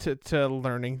to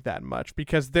learning that much,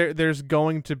 because there's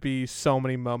going to be so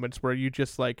many moments where you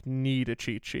just like need a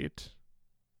cheat sheet.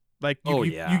 Like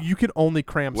you can only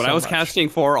cram when so I was much. casting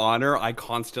For Honor, I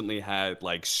constantly had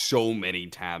like so many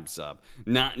tabs up,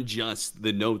 not just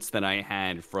the notes that I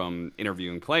had from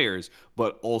interviewing players,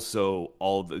 but also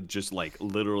all the just like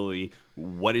literally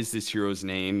what is this hero's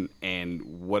name and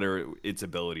what are its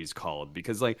abilities called,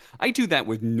 because like I do that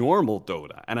with normal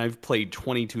Dota and I've played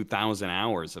 22,000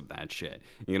 hours of that shit,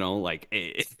 like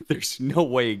there's no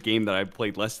way a game that I've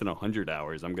played less than 100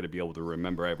 hours I'm going to be able to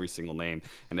remember every single name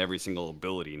and every single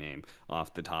ability name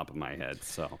off the top of my head.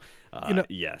 So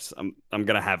yes, I'm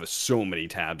going to have so many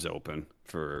tabs open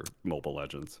for Mobile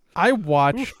Legends. I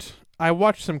watched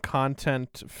some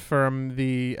content from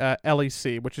the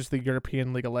LEC, which is the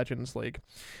European League of Legends League,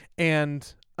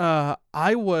 and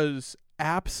I was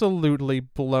absolutely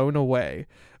blown away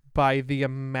by the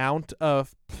amount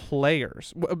of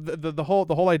players. The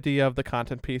whole idea of the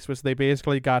content piece was they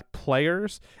basically got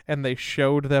players and they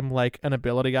showed them like an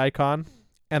ability icon,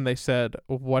 and they said,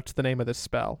 "What's the name of this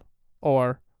spell?"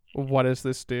 or "What does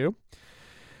this do?"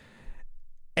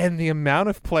 And the amount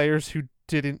of players who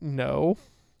didn't know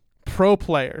pro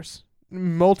players,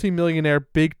 multimillionaire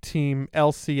big team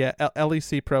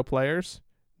LEC pro players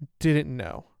didn't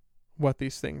know what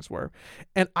these things were.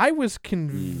 And I was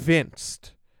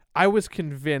convinced,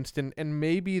 and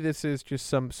maybe this is just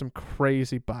some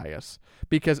crazy bias,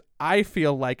 because I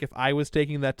feel like if I was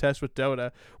taking that test with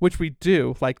Dota, which we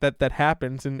do, like that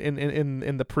happens in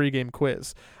the pregame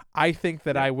quiz, I think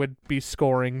that I would be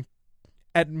scoring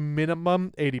at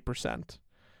minimum 80%.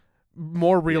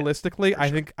 More realistically,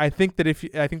 sure. I think that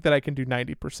I can do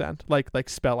 90%, like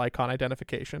spell icon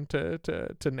identification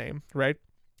to name, right?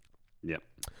 Yep.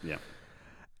 Yeah.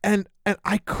 And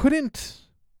I couldn't.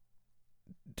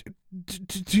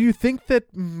 Do you think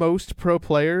that most pro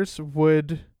players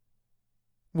would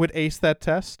ace that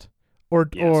test, or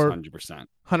 100%.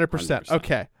 100%?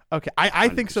 Okay. I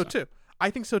think so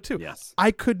too. Yes.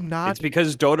 I could not. It's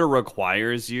because Dota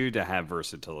requires you to have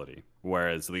versatility,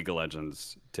 whereas League of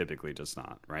Legends typically does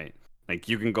not, right? Like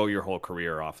you can go your whole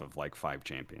career off of like 5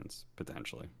 champions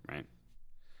potentially, right?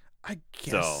 I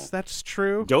guess that's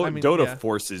true. Dota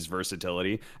forces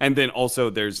versatility, and then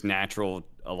also there's natural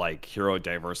like hero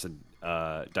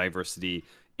diversity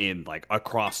in like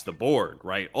across the board,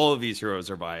 right? All of these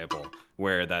heroes are viable,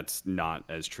 where that's not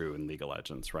as true in League of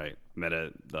Legends, right?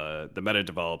 The meta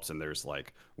develops, and there's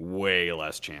like way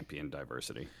less champion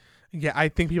diversity. Yeah, I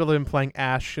think people have been playing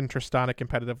Ashe and Tristana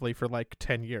competitively for like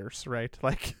 10 years, right?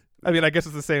 Like, I mean, I guess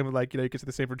it's the same. Like, you could say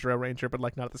the same for Drow Ranger, but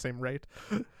like not at the same rate.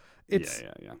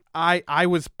 Yeah. I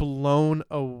was blown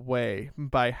away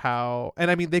by how,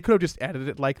 and I mean, they could have just edited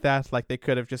it like that. Like they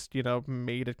could have just,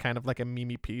 made it kind of like a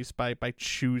meme piece by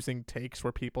choosing takes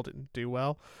where people didn't do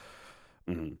well.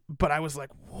 Mm-hmm. But I was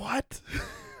like, what?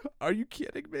 Are you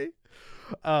kidding me?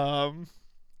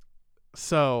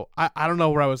 So I don't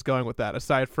know where I was going with that,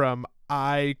 aside from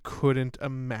I couldn't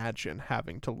imagine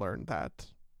having to learn that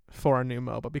for a new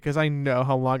MOBA, because I know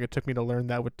how long it took me to learn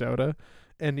that with Dota.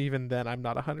 And even then, I'm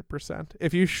not 100%.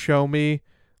 If you show me,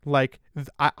 like,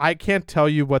 I can't tell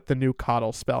you what the new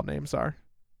Coddle spell names are.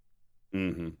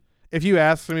 Mm-hmm. If you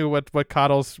ask me what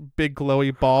Coddle's big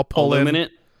glowy ball pull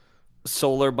Illuminate,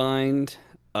 Solar Bind,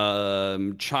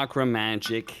 Chakra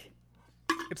Magic.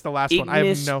 It's the last one. I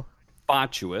have no.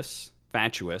 Fatuous.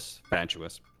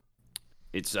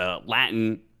 It's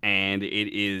Latin, and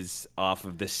it is off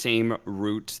of the same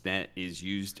root that is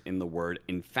used in the word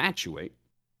infatuate.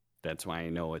 That's why I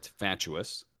know it's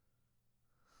fatuous.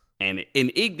 And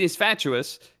an Ignis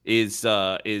fatuous is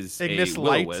Ignis a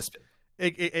light. will-o-wisp.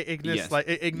 Ignis Yes. light.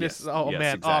 Ignis. Yes. Oh Yes,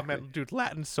 man. exactly. Oh man, dude,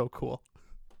 Latin's so cool.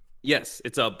 Yes,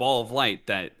 it's a ball of light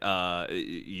that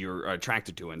you're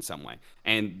attracted to in some way.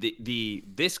 And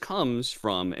this comes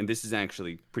from, and this is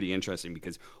actually pretty interesting,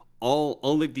 because all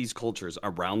of these cultures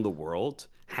around the world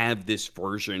have this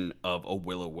version of a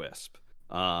will-o-wisp.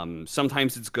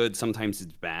 Sometimes it's good, sometimes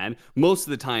it's bad. Most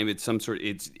of the time it's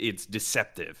it's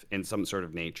deceptive in some sort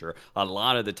of nature. A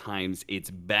lot of the times it's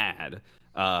bad,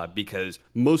 because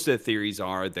most of the theories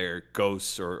are they're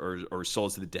ghosts or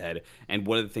souls of the dead, and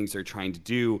one of the things they're trying to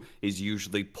do is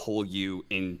usually pull you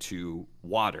into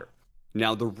water.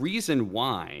 Now, the reason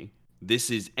why this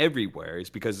is everywhere is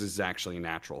because this is actually a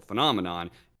natural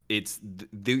phenomenon.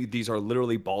 These are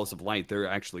literally balls of light. They're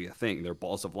actually a thing. They're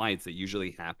balls of lights that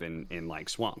usually happen in like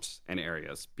swamps and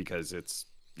areas, because it's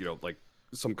like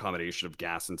some combination of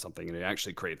gas and something, and it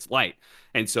actually creates light.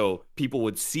 And so people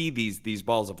would see these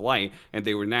balls of light, and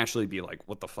they would naturally be like,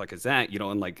 "What the fuck is that?"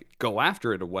 And like go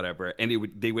after it or whatever. And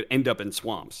they would end up in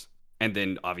swamps. And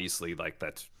then obviously, like,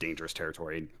 that's dangerous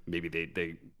territory. Maybe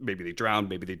they drown,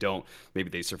 maybe they don't, maybe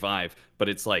they survive. But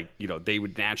it's like, they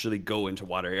would naturally go into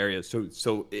water areas.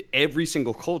 So every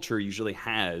single culture usually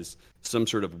has some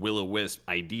sort of will-o-wisp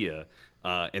idea,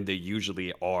 and they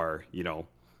usually are,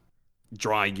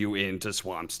 drawing you into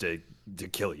swamps to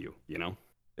kill you.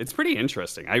 It's pretty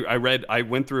interesting. I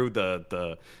went through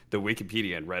the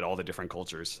Wikipedia and read all the different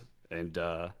cultures, and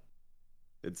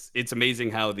it's amazing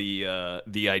how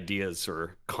the ideas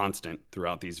are constant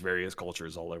throughout these various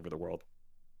cultures all over the world.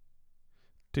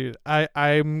 Dude,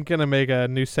 I'm gonna make a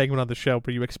new segment on the show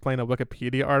where you explain a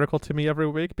Wikipedia article to me every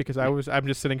week, because I'm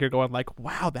just sitting here going like,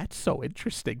 wow, that's so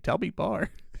interesting. Tell me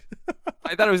more.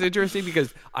 I thought it was interesting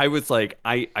because I was like,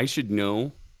 I should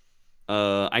know,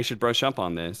 I should brush up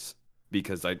on this,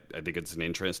 because I think it's an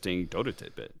interesting Dota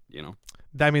tidbit.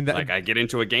 I mean, like I get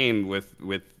into a game with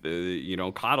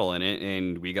Coddle in it,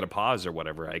 and we get a pause or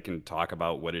whatever. I can talk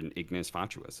about what an Ignis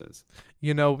Fatuous is.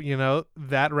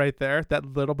 That right there, that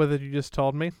little bit that you just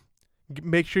told me.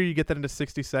 Make sure you get that into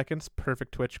 60 seconds.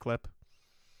 Perfect Twitch clip.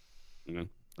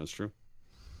 That's true.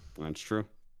 That's true.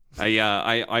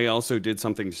 I also did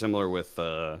something similar with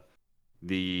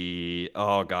the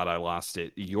oh god, I lost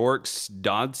it. York's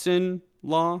Dodson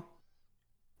law.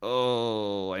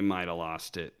 Oh, I might have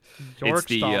lost it. It's York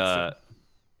the Dodson.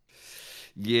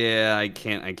 yeah, I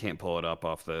can't pull it up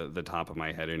off the top of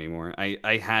my head anymore.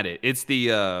 I had it. It's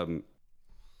the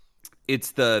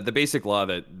basic law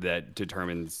that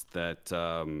determines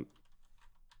that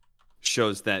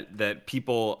shows that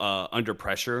people under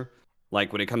pressure,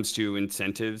 like when it comes to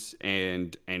incentives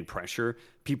and pressure,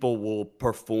 people will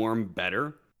perform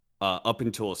better up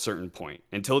until a certain point,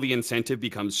 until the incentive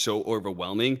becomes so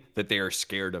overwhelming that they are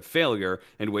scared of failure,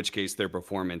 in which case their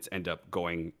performance end up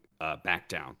going back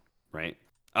down, right?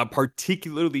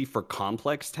 Particularly for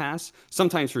complex tasks.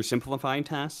 Sometimes for simplifying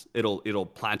tasks, it'll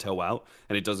plateau out,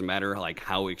 and it doesn't matter like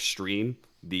how extreme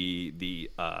the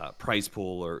price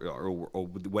pool or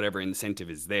whatever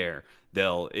incentive is there.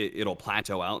 It'll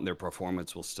plateau out, and their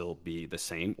performance will still be the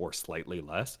same or slightly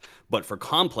less. But for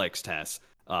complex tasks,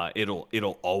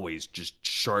 it'll always just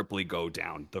sharply go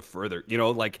down the further,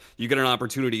 like you get an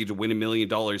opportunity to win $1 million,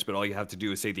 but all you have to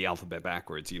do is say the alphabet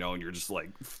backwards, and you're just like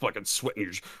fucking sweating.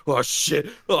 You're just, oh shit,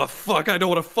 oh fuck, I don't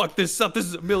want to fuck this up. This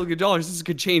is $1 million. This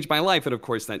could change my life, and of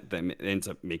course that ends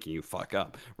up making you fuck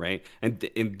up, right? And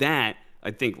that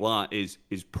I think law is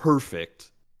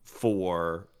perfect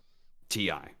for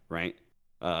TI, right?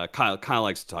 Kyle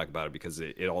likes to talk about it because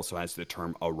it also has the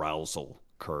term arousal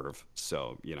curve,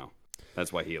 so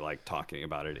that's why he liked talking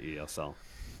about it at ESL.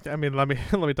 I mean, let me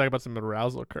talk about some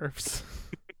arousal curves.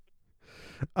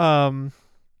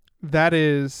 That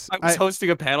is, I was hosting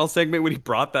a panel segment when he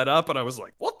brought that up, and I was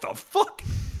like, "What the fuck?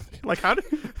 Like, how do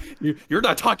you're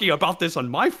not talking about this on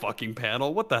my fucking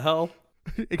panel? What the hell?"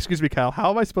 Excuse me, Kyle.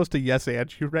 How am I supposed to yes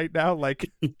and you right now? Like,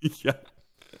 yeah.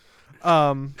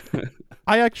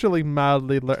 I actually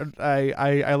mildly learned.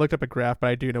 I looked up a graph, but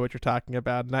I do know what you're talking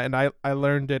about, and I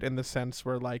learned it in the sense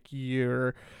where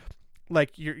your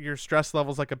stress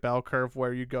level's like a bell curve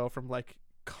where you go from like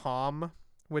calm,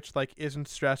 which like isn't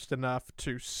stressed enough,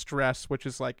 to stress, which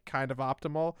is like kind of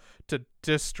optimal, to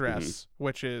distress,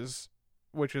 which is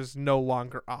no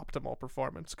longer optimal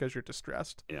performance because you're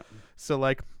distressed. Yeah. So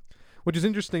like, which is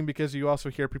interesting because you also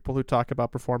hear people who talk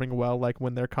about performing well like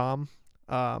when they're calm,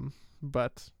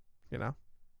 but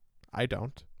I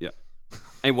don't. Yeah.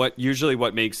 And what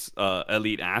makes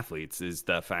elite athletes is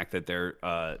the fact that they're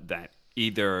that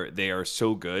either they are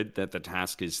so good that the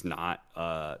task is not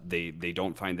they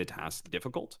don't find the task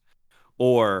difficult,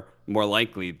 or more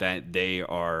likely that they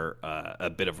are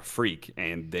a bit of a freak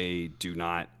and they do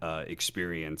not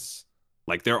experience,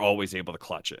 like they're always able to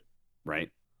clutch it,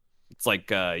 right? It's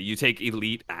like you take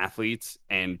elite athletes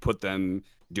and put them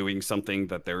doing something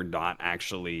that they're not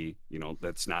actually,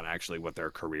 that's not actually what their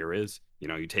career is.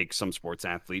 You take some sports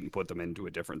athlete and put them into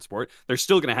a different sport, they're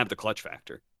still going to have the clutch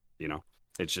factor.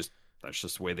 It's just, that's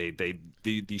just the way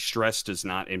the stress does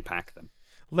not impact them.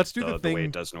 Let's do the thing the way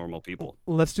it does normal people.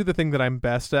 Let's do the thing that I'm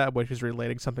best at, which is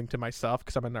relating something to myself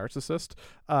because I'm a narcissist.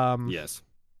 Yes.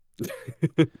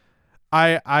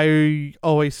 I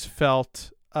always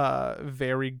felt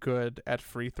very good at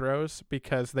free throws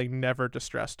because they never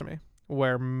distressed me.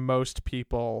 Where most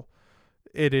people,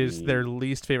 it is their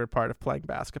least favorite part of playing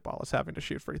basketball is having to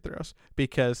shoot free throws,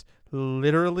 because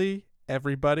literally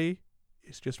everybody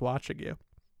is just watching you,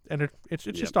 and it's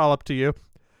just all up to you.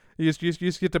 You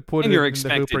just get to put and it you're in the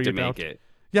hoop or expected you to make don't. it.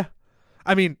 Yeah.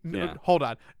 I mean, Yeah. hold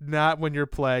on. Not when you're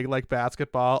playing like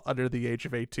basketball under the age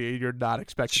of 18. You're not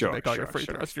expected to make all your free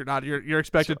throws. You're not. You're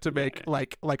expected to make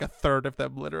like a third of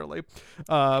them, literally.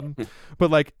 But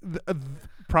like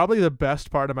probably the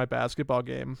best part of my basketball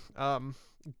game.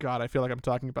 God, I feel like I'm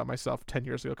talking about myself 10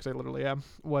 years ago because I literally am.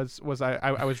 Was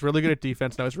I was really good at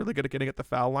defense, and I was really good at getting at the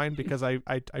foul line because I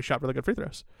shot really good free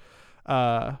throws.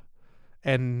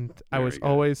 And I was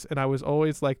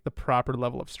always like the proper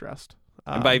level of stressed.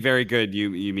 And by very good,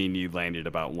 you mean you landed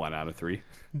about 1 out of 3?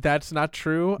 That's not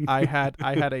true. I had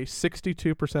a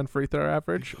 62% free throw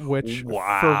average, which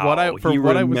wow. for what I was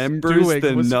doing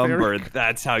the was number. Very...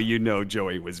 That's how you know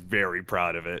Joey was very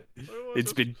proud of it.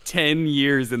 It's been 10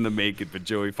 years in the making, but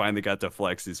Joey finally got to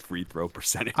flex his free throw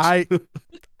percentage.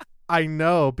 I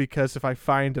know, because if I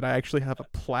find it, I actually have a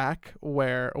plaque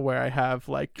where I have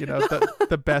like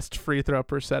the best free throw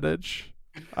percentage.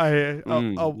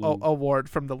 Award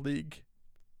from the league.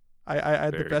 I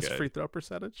had the best free throw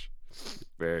percentage.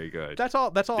 Very good. That's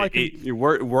all I can.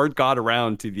 Word got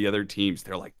around to the other teams.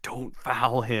 They're like, "Don't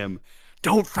foul him.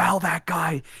 Don't foul that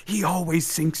guy. He always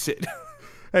sinks it."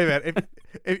 Hey man,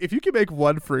 if you can make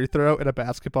one free throw in a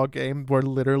basketball game where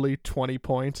literally 20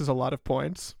 points is a lot of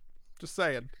points, just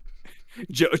saying.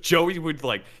 Joey would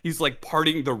like he's like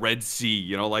parting the Red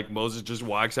Sea, like Moses just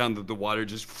walks out and the water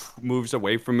just moves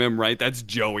away from him, right? That's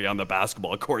Joey on the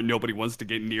basketball court. Nobody wants to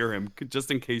get near him just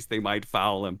in case they might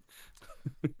foul him.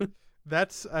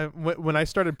 That's when I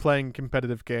started playing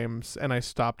competitive games and I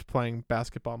stopped playing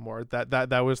basketball more.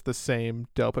 That was the same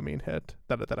dopamine hit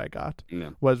that I got.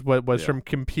 Yeah. Was Yeah. from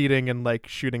competing and like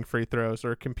shooting free throws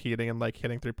or competing and like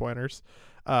hitting 3-pointers,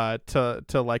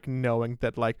 to like knowing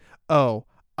that like, oh,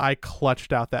 I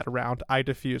clutched out that round. I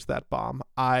defused that bomb.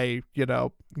 I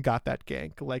got that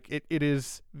gank. Like it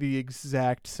is the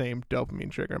exact same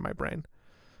dopamine trigger in my brain.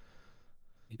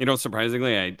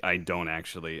 Surprisingly, I don't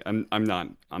actually. I'm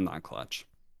not clutch.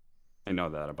 I know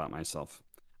that about myself.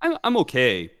 I'm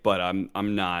okay, but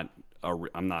I'm not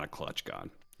a clutch god.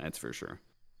 That's for sure.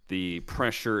 The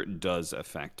pressure does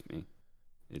affect me.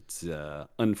 It's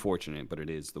unfortunate, but it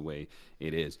is the way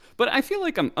it is. But I feel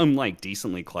like I'm like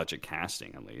decently clutch at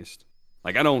casting at least.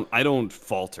 Like I don't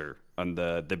falter on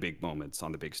the big moments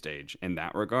on the big stage in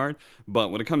that regard. But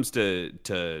when it comes to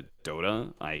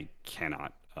Dota, I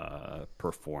cannot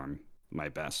perform my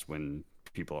best when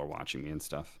people are watching me and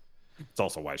stuff. It's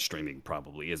also why streaming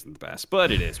probably isn't the best,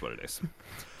 but it is what it is.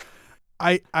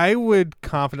 I would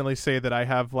confidently say that I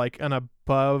have like an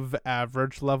above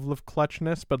average level of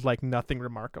clutchness, but like nothing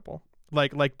remarkable.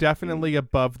 Like definitely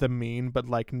above the mean, but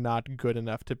like not good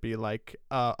enough to be like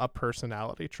a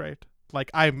personality trait. Like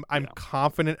I'm Yeah.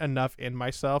 confident enough in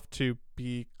myself to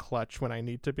be clutch when I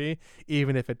need to be,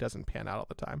 even if it doesn't pan out all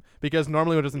the time. Because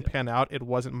normally when it doesn't Yeah. pan out, it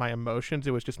wasn't my emotions,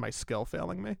 it was just my skill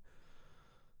failing me.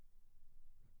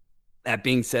 That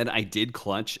being said, I did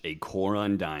clutch a Core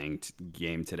Undying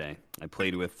game today. I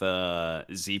played with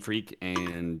Z Freak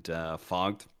and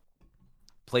Fogged.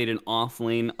 Played an off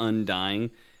lane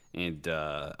Undying, and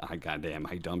I goddamn,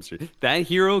 I dumpster. That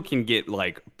hero can get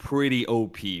like pretty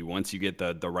OP once you get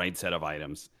the right set of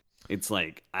items. It's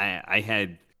like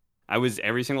I was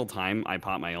every single time I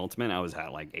popped my ultimate, I was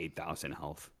at like 8,000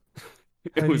 health.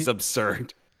 It Have was you,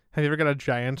 absurd. have you ever got a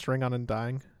giant's ring on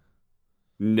Undying?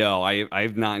 No,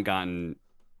 I've not gotten.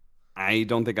 I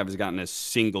don't think I've gotten a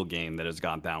single game that has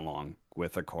got that long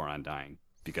with a core undying.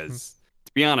 Because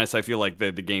to be honest, I feel like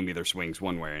the game either swings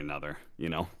one way or another.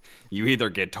 You either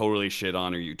get totally shit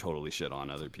on or you totally shit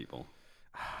on other people.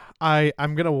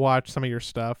 I'm gonna watch some of your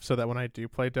stuff so that when I do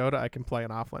play Dota, I can play an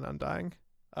offline Undying.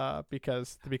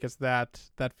 Because that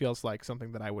feels like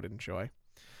something that I would enjoy.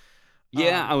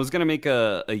 Yeah, Um, I was gonna make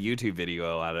a YouTube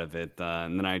video out of it,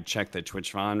 and then I checked the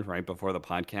Twitch font right before the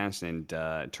podcast, and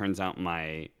it turns out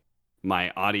my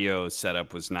audio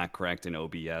setup was not correct in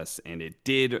OBS, and it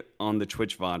did on the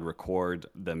Twitch VOD record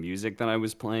the music that I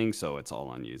was playing, so it's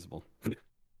all unusable. damn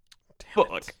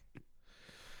Fuck. it,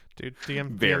 dude. DM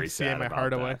Very DMCA sad my about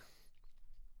heart that. away.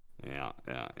 Yeah.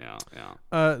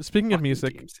 Speaking of Fucking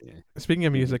music, DMCA. Speaking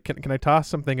of music, can I toss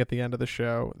something at the end of the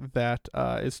show that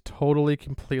is totally,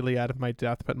 completely out of my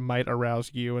depth, but might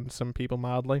arouse you and some people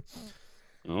mildly?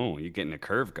 Oh, you're getting a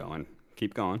curve going.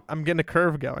 Keep going. I'm getting a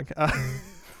curve going.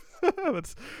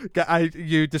 That's,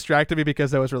 you distracted me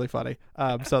because that was really funny.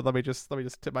 So let me just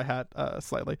tip my hat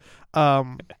slightly.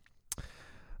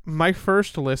 My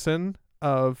first listen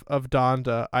of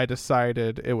Donda, I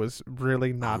decided it was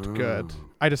really not good. Oh.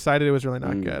 I decided it was really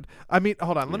not Mm. good. I mean,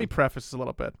 hold on, let me Yeah. preface this a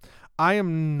little bit. I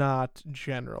am not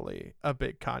generally a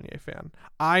big Kanye fan.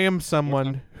 I am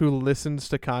someone who listens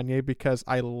to Kanye because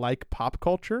I like pop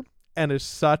culture. And as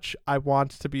such, I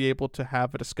want to be able to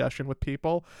have a discussion with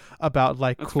people about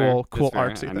like That's cool fair.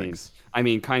 That's fair. artsy I mean, things.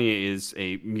 Kanye is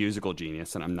a musical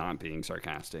genius, and I'm not being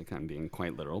sarcastic. I'm being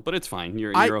quite literal, but it's fine.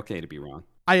 You're I- you're okay to be wrong.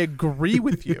 I agree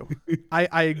with you.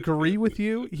 I agree with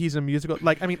you. He's a musical.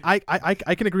 Like, I mean, I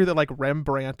can agree that like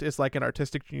Rembrandt is like an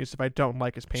artistic genius if I don't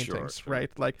like his paintings, Sure. right?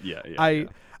 Like, Yeah. I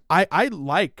I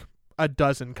like a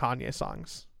dozen Kanye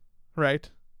songs, right?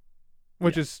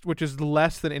 Which is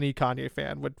less than any Kanye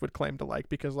fan would claim to like,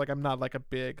 because like I'm not like a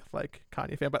big like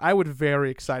Kanye fan, but I would very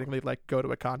excitingly like go to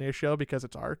a Kanye show because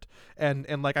it's art, and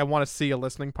like I want to see a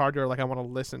listening party, or like I want to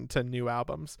listen to new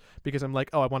albums because I'm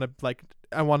like, oh, I want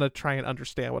to try and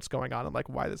understand what's going on and like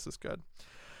why this is good.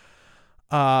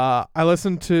 I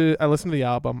listened to the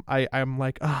album. I'm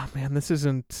like, oh man, this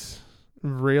isn't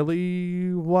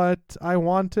really what I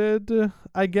wanted,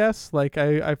 I guess. Like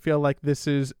I feel like this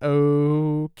is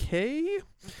okay.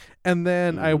 And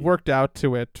then I worked out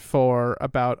to it for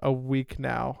about a week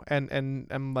now, and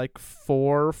I'm like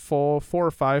four or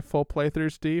five full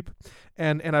playthroughs deep,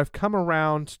 and I've come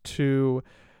around to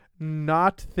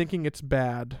not thinking it's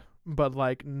bad, but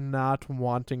like not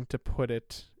wanting to put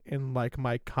it in like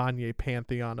my Kanye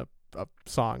pantheon of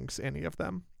songs, any of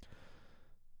them.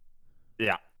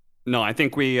 Yeah. No, I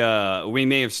think we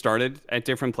may have started at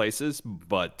different places,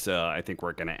 but I think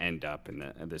we're gonna end up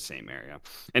in the same area.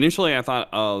 Initially, I thought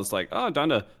I was like, oh,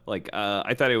 Donda, like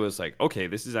I thought it was like, okay,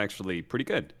 this is actually pretty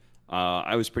good.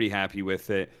 I was pretty happy with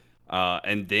it.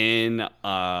 And then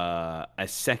a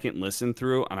second listen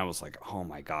through, and I was like, oh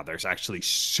my God, there's actually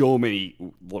so many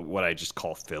what I just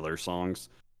call filler songs.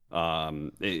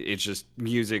 It's just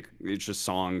music, it's just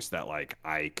songs that like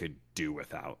I could do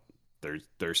without.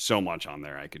 There's so much on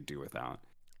there I could do without.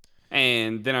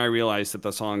 And then I realized that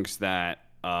the songs that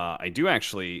I do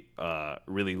actually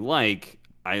really like,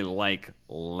 I like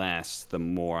less the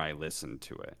more I listen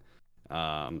to it.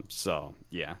 So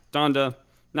yeah, Donda,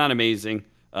 not amazing.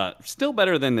 Still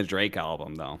better than the Drake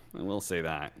album though. I will say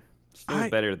that. Still I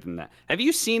better than that. Have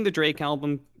you seen the Drake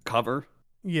album cover?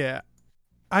 Yeah.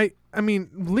 I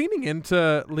mean, leading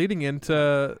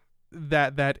into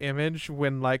that image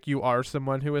when like you are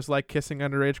someone who is like kissing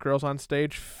underage girls on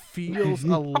stage feels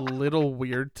a little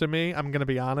weird to me. I'm gonna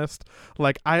be honest.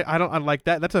 Like I don't I like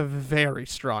that. That's a very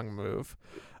strong move.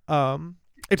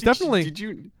 It's definitely Did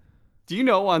you do you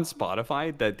know on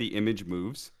Spotify that the image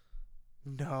moves?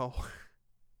 no.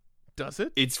 Does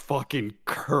it? It's fucking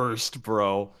cursed,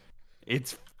 bro.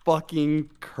 It's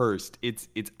fucking cursed. It's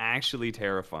actually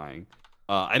terrifying.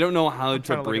 I don't know how I'm to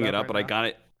trying to look bring it it up up, right but I now. got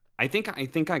it. I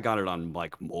think I got it on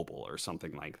like mobile or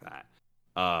something like that.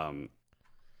 Um,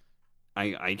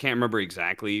 I can't remember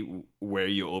exactly where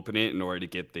you open it in order to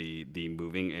get the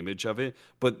moving image of it,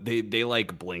 but they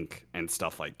like blink and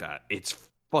stuff like that. It's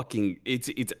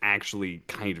actually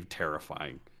kind of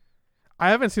terrifying. I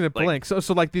haven't seen it Like blink.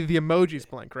 So like the emojis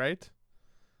blink, right?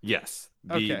 yes,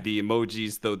 Okay. the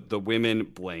emojis, the women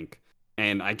blink,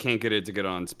 and I can't get it to get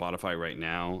on Spotify right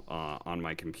now on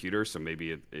my computer. So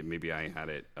maybe I had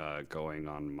it going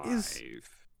on my. Is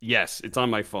Yes, it's on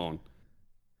my phone.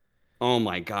 Oh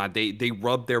my God, they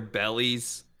rub their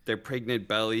bellies, their pregnant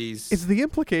bellies, is the and they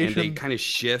implication kind of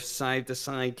shift side to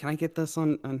side. Can I get this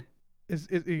on? is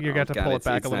you Oh got to God, pull it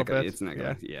back a it's little not gonna bit? it's not Yeah.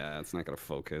 gonna yeah it's not gonna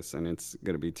focus, and it's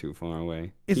gonna be too far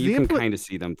away. Is You the can impl- kind of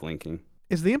see them blinking.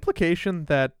 is the implication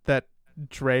that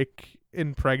Drake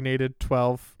impregnated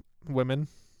 12 women?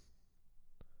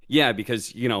 Yeah, because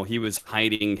he was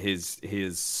hiding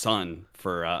his son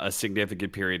for a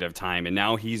significant period of time, and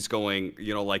now he's going,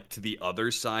 like to the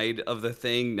other side of the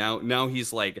thing. Now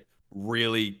he's like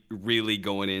really, really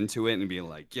going into it and being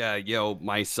like, yeah, yo,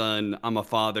 my son, I'm a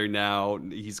father now.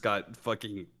 He's got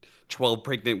fucking 12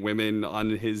 pregnant women on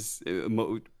his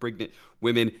pregnant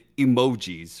women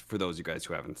emojis for those of you guys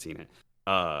who haven't seen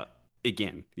it.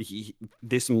 Again,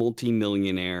 this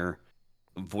multimillionaire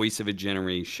voice of a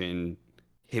generation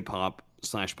hip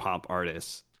hop/pop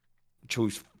artist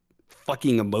chose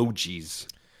fucking emojis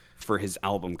for his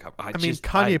album cover. I mean,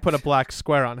 Kanye put a black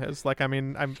square on his. Like, I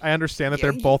mean, I understand that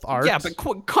they're both arts. Yeah, but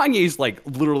Kanye's like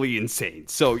literally insane.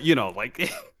 So like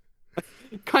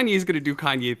Kanye's gonna do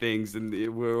Kanye things, and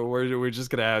we're just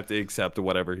gonna have to accept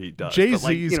whatever he does. Jay But,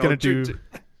 like, Z's gonna do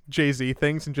Jay-Z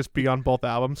things and just be on both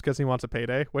albums because he wants a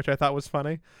payday, which I thought was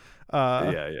funny.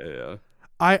 Yeah.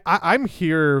 I'm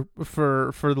here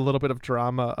for the little bit of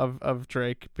drama of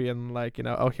Drake being like,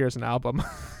 oh, here's an album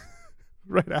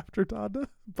right after Donda,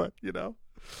 but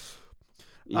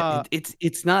Yeah,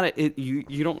 it's not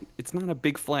you don't it's not a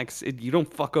big flex. You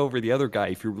don't fuck over the other guy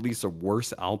if you release a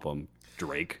worse album,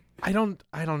 Drake. I don't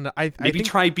know. I Maybe think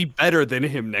try be better than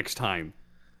him next time.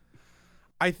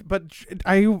 I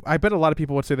bet a lot of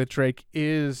people would say that Drake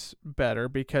is better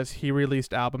because he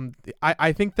released album.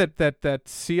 I think that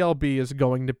CLB is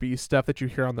going to be stuff that you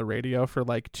hear on the radio for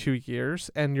like 2 years,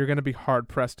 and you're going to be hard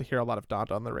pressed to hear a lot of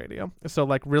Donda on the radio. So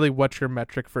like, really, what's your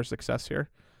metric for success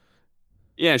here?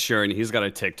 Yeah, sure, and he's got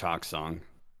a TikTok song.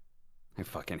 I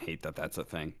fucking hate that that's a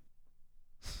thing.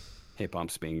 Hip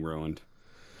hop's being ruined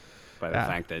by the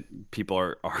fact that people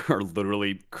are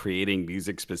literally creating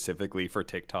music specifically for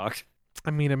TikTok. I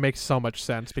mean, it makes so much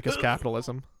sense because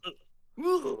capitalism. I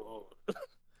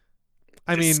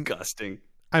mean, Disgusting.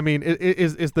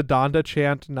 is the Donda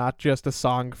chant not just a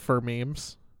song for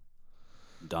memes?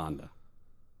 Donda.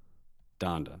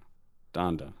 Donda.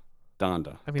 Donda.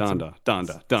 Donda. I mean, Donda.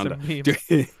 Donda. Donda. memes.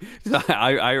 Dude,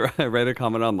 I read a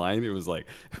comment online. It was like,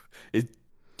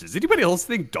 does anybody else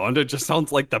think Donda just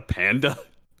sounds like the panda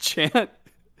chant?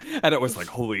 And it was like,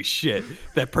 holy shit,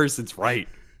 that person's right.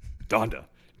 Donda.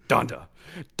 Donda.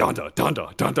 Donda.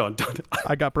 Donda. Donda. Donda.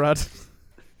 I got bread.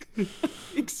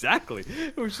 Exactly.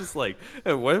 It was just like,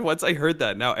 once I heard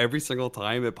that, now every single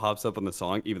time it pops up on the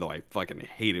song, even though I fucking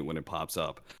hate it when it pops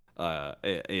up,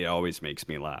 it always makes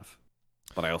me laugh.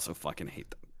 But I also fucking hate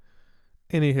them.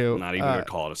 Anywho, I'm not even gonna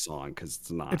call it a song because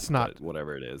it's not. It's not. But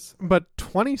whatever it is. But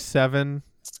 27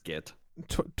 skit.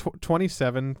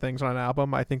 27 things on an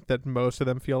album. I think that most of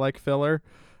them feel like filler.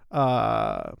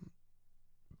 Uh,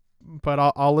 but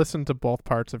I'll listen to both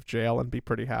parts of Jail and be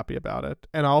pretty happy about it.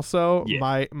 And also,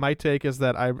 Yeah. my take is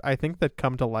that I think that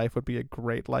Come to Life would be a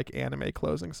great like anime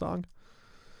closing song.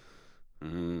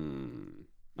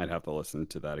 I'd have to listen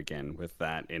to that again with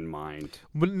that in mind.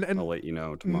 And I'll let you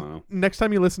know tomorrow. next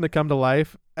time you listen to Come to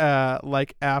Life,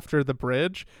 like after the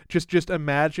bridge, just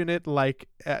imagine it like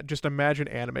just imagine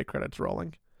anime credits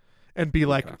rolling, and be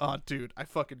like, Okay. "Oh, dude, I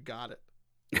fucking got it."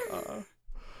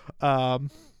 Um,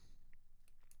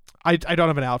 I don't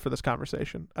have an out for this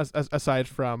conversation. Aside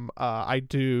from, I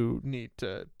do need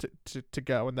to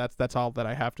go, and that's all that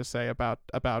I have to say about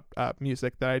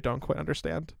music that I don't quite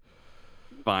understand.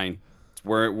 Fine.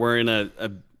 We're in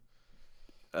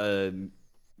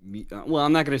well,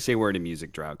 I'm not going to say we're in a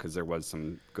music drought because there was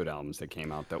some good albums that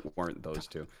came out that weren't those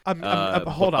two.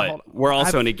 Hold on. We're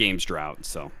also in a games drought,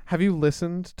 so. Have you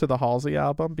listened to the Halsey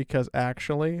album? Because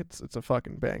actually, it's a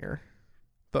fucking banger.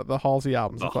 The Halsey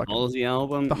album's a fucking. Halsey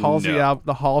album? The Halsey No.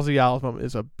 The Halsey album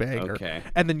is a banger. Okay.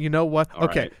 And then you know what? All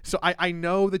Okay, right. so I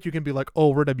know that you can be like, oh,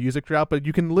 we're in a music drought, but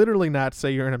you can literally not say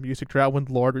you're in a music drought when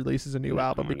Lorde releases a new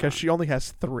album because she only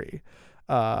has 3.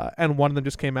 And one of them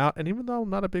just came out. And even though I'm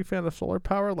not a big fan of Solar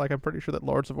Power, like I'm pretty sure that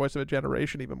Lorde's the voice of a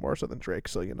generation even more so than Drake.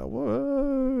 So you know, whoa.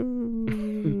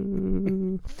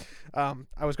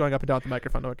 I was going up and down with the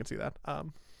microphone. No one can see that.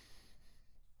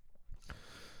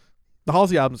 The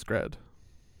Halsey album's great.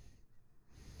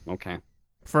 Okay.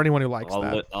 For anyone who likes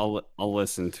that. I'll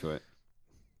listen to it.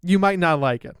 You might not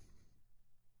like it,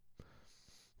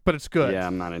 but it's good. Yeah,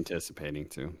 I'm not anticipating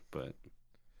to, but.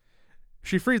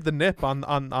 She freed the nip on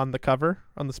the cover,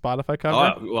 on the Spotify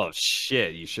cover. Oh well,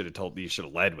 shit! You should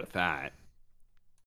have led with that.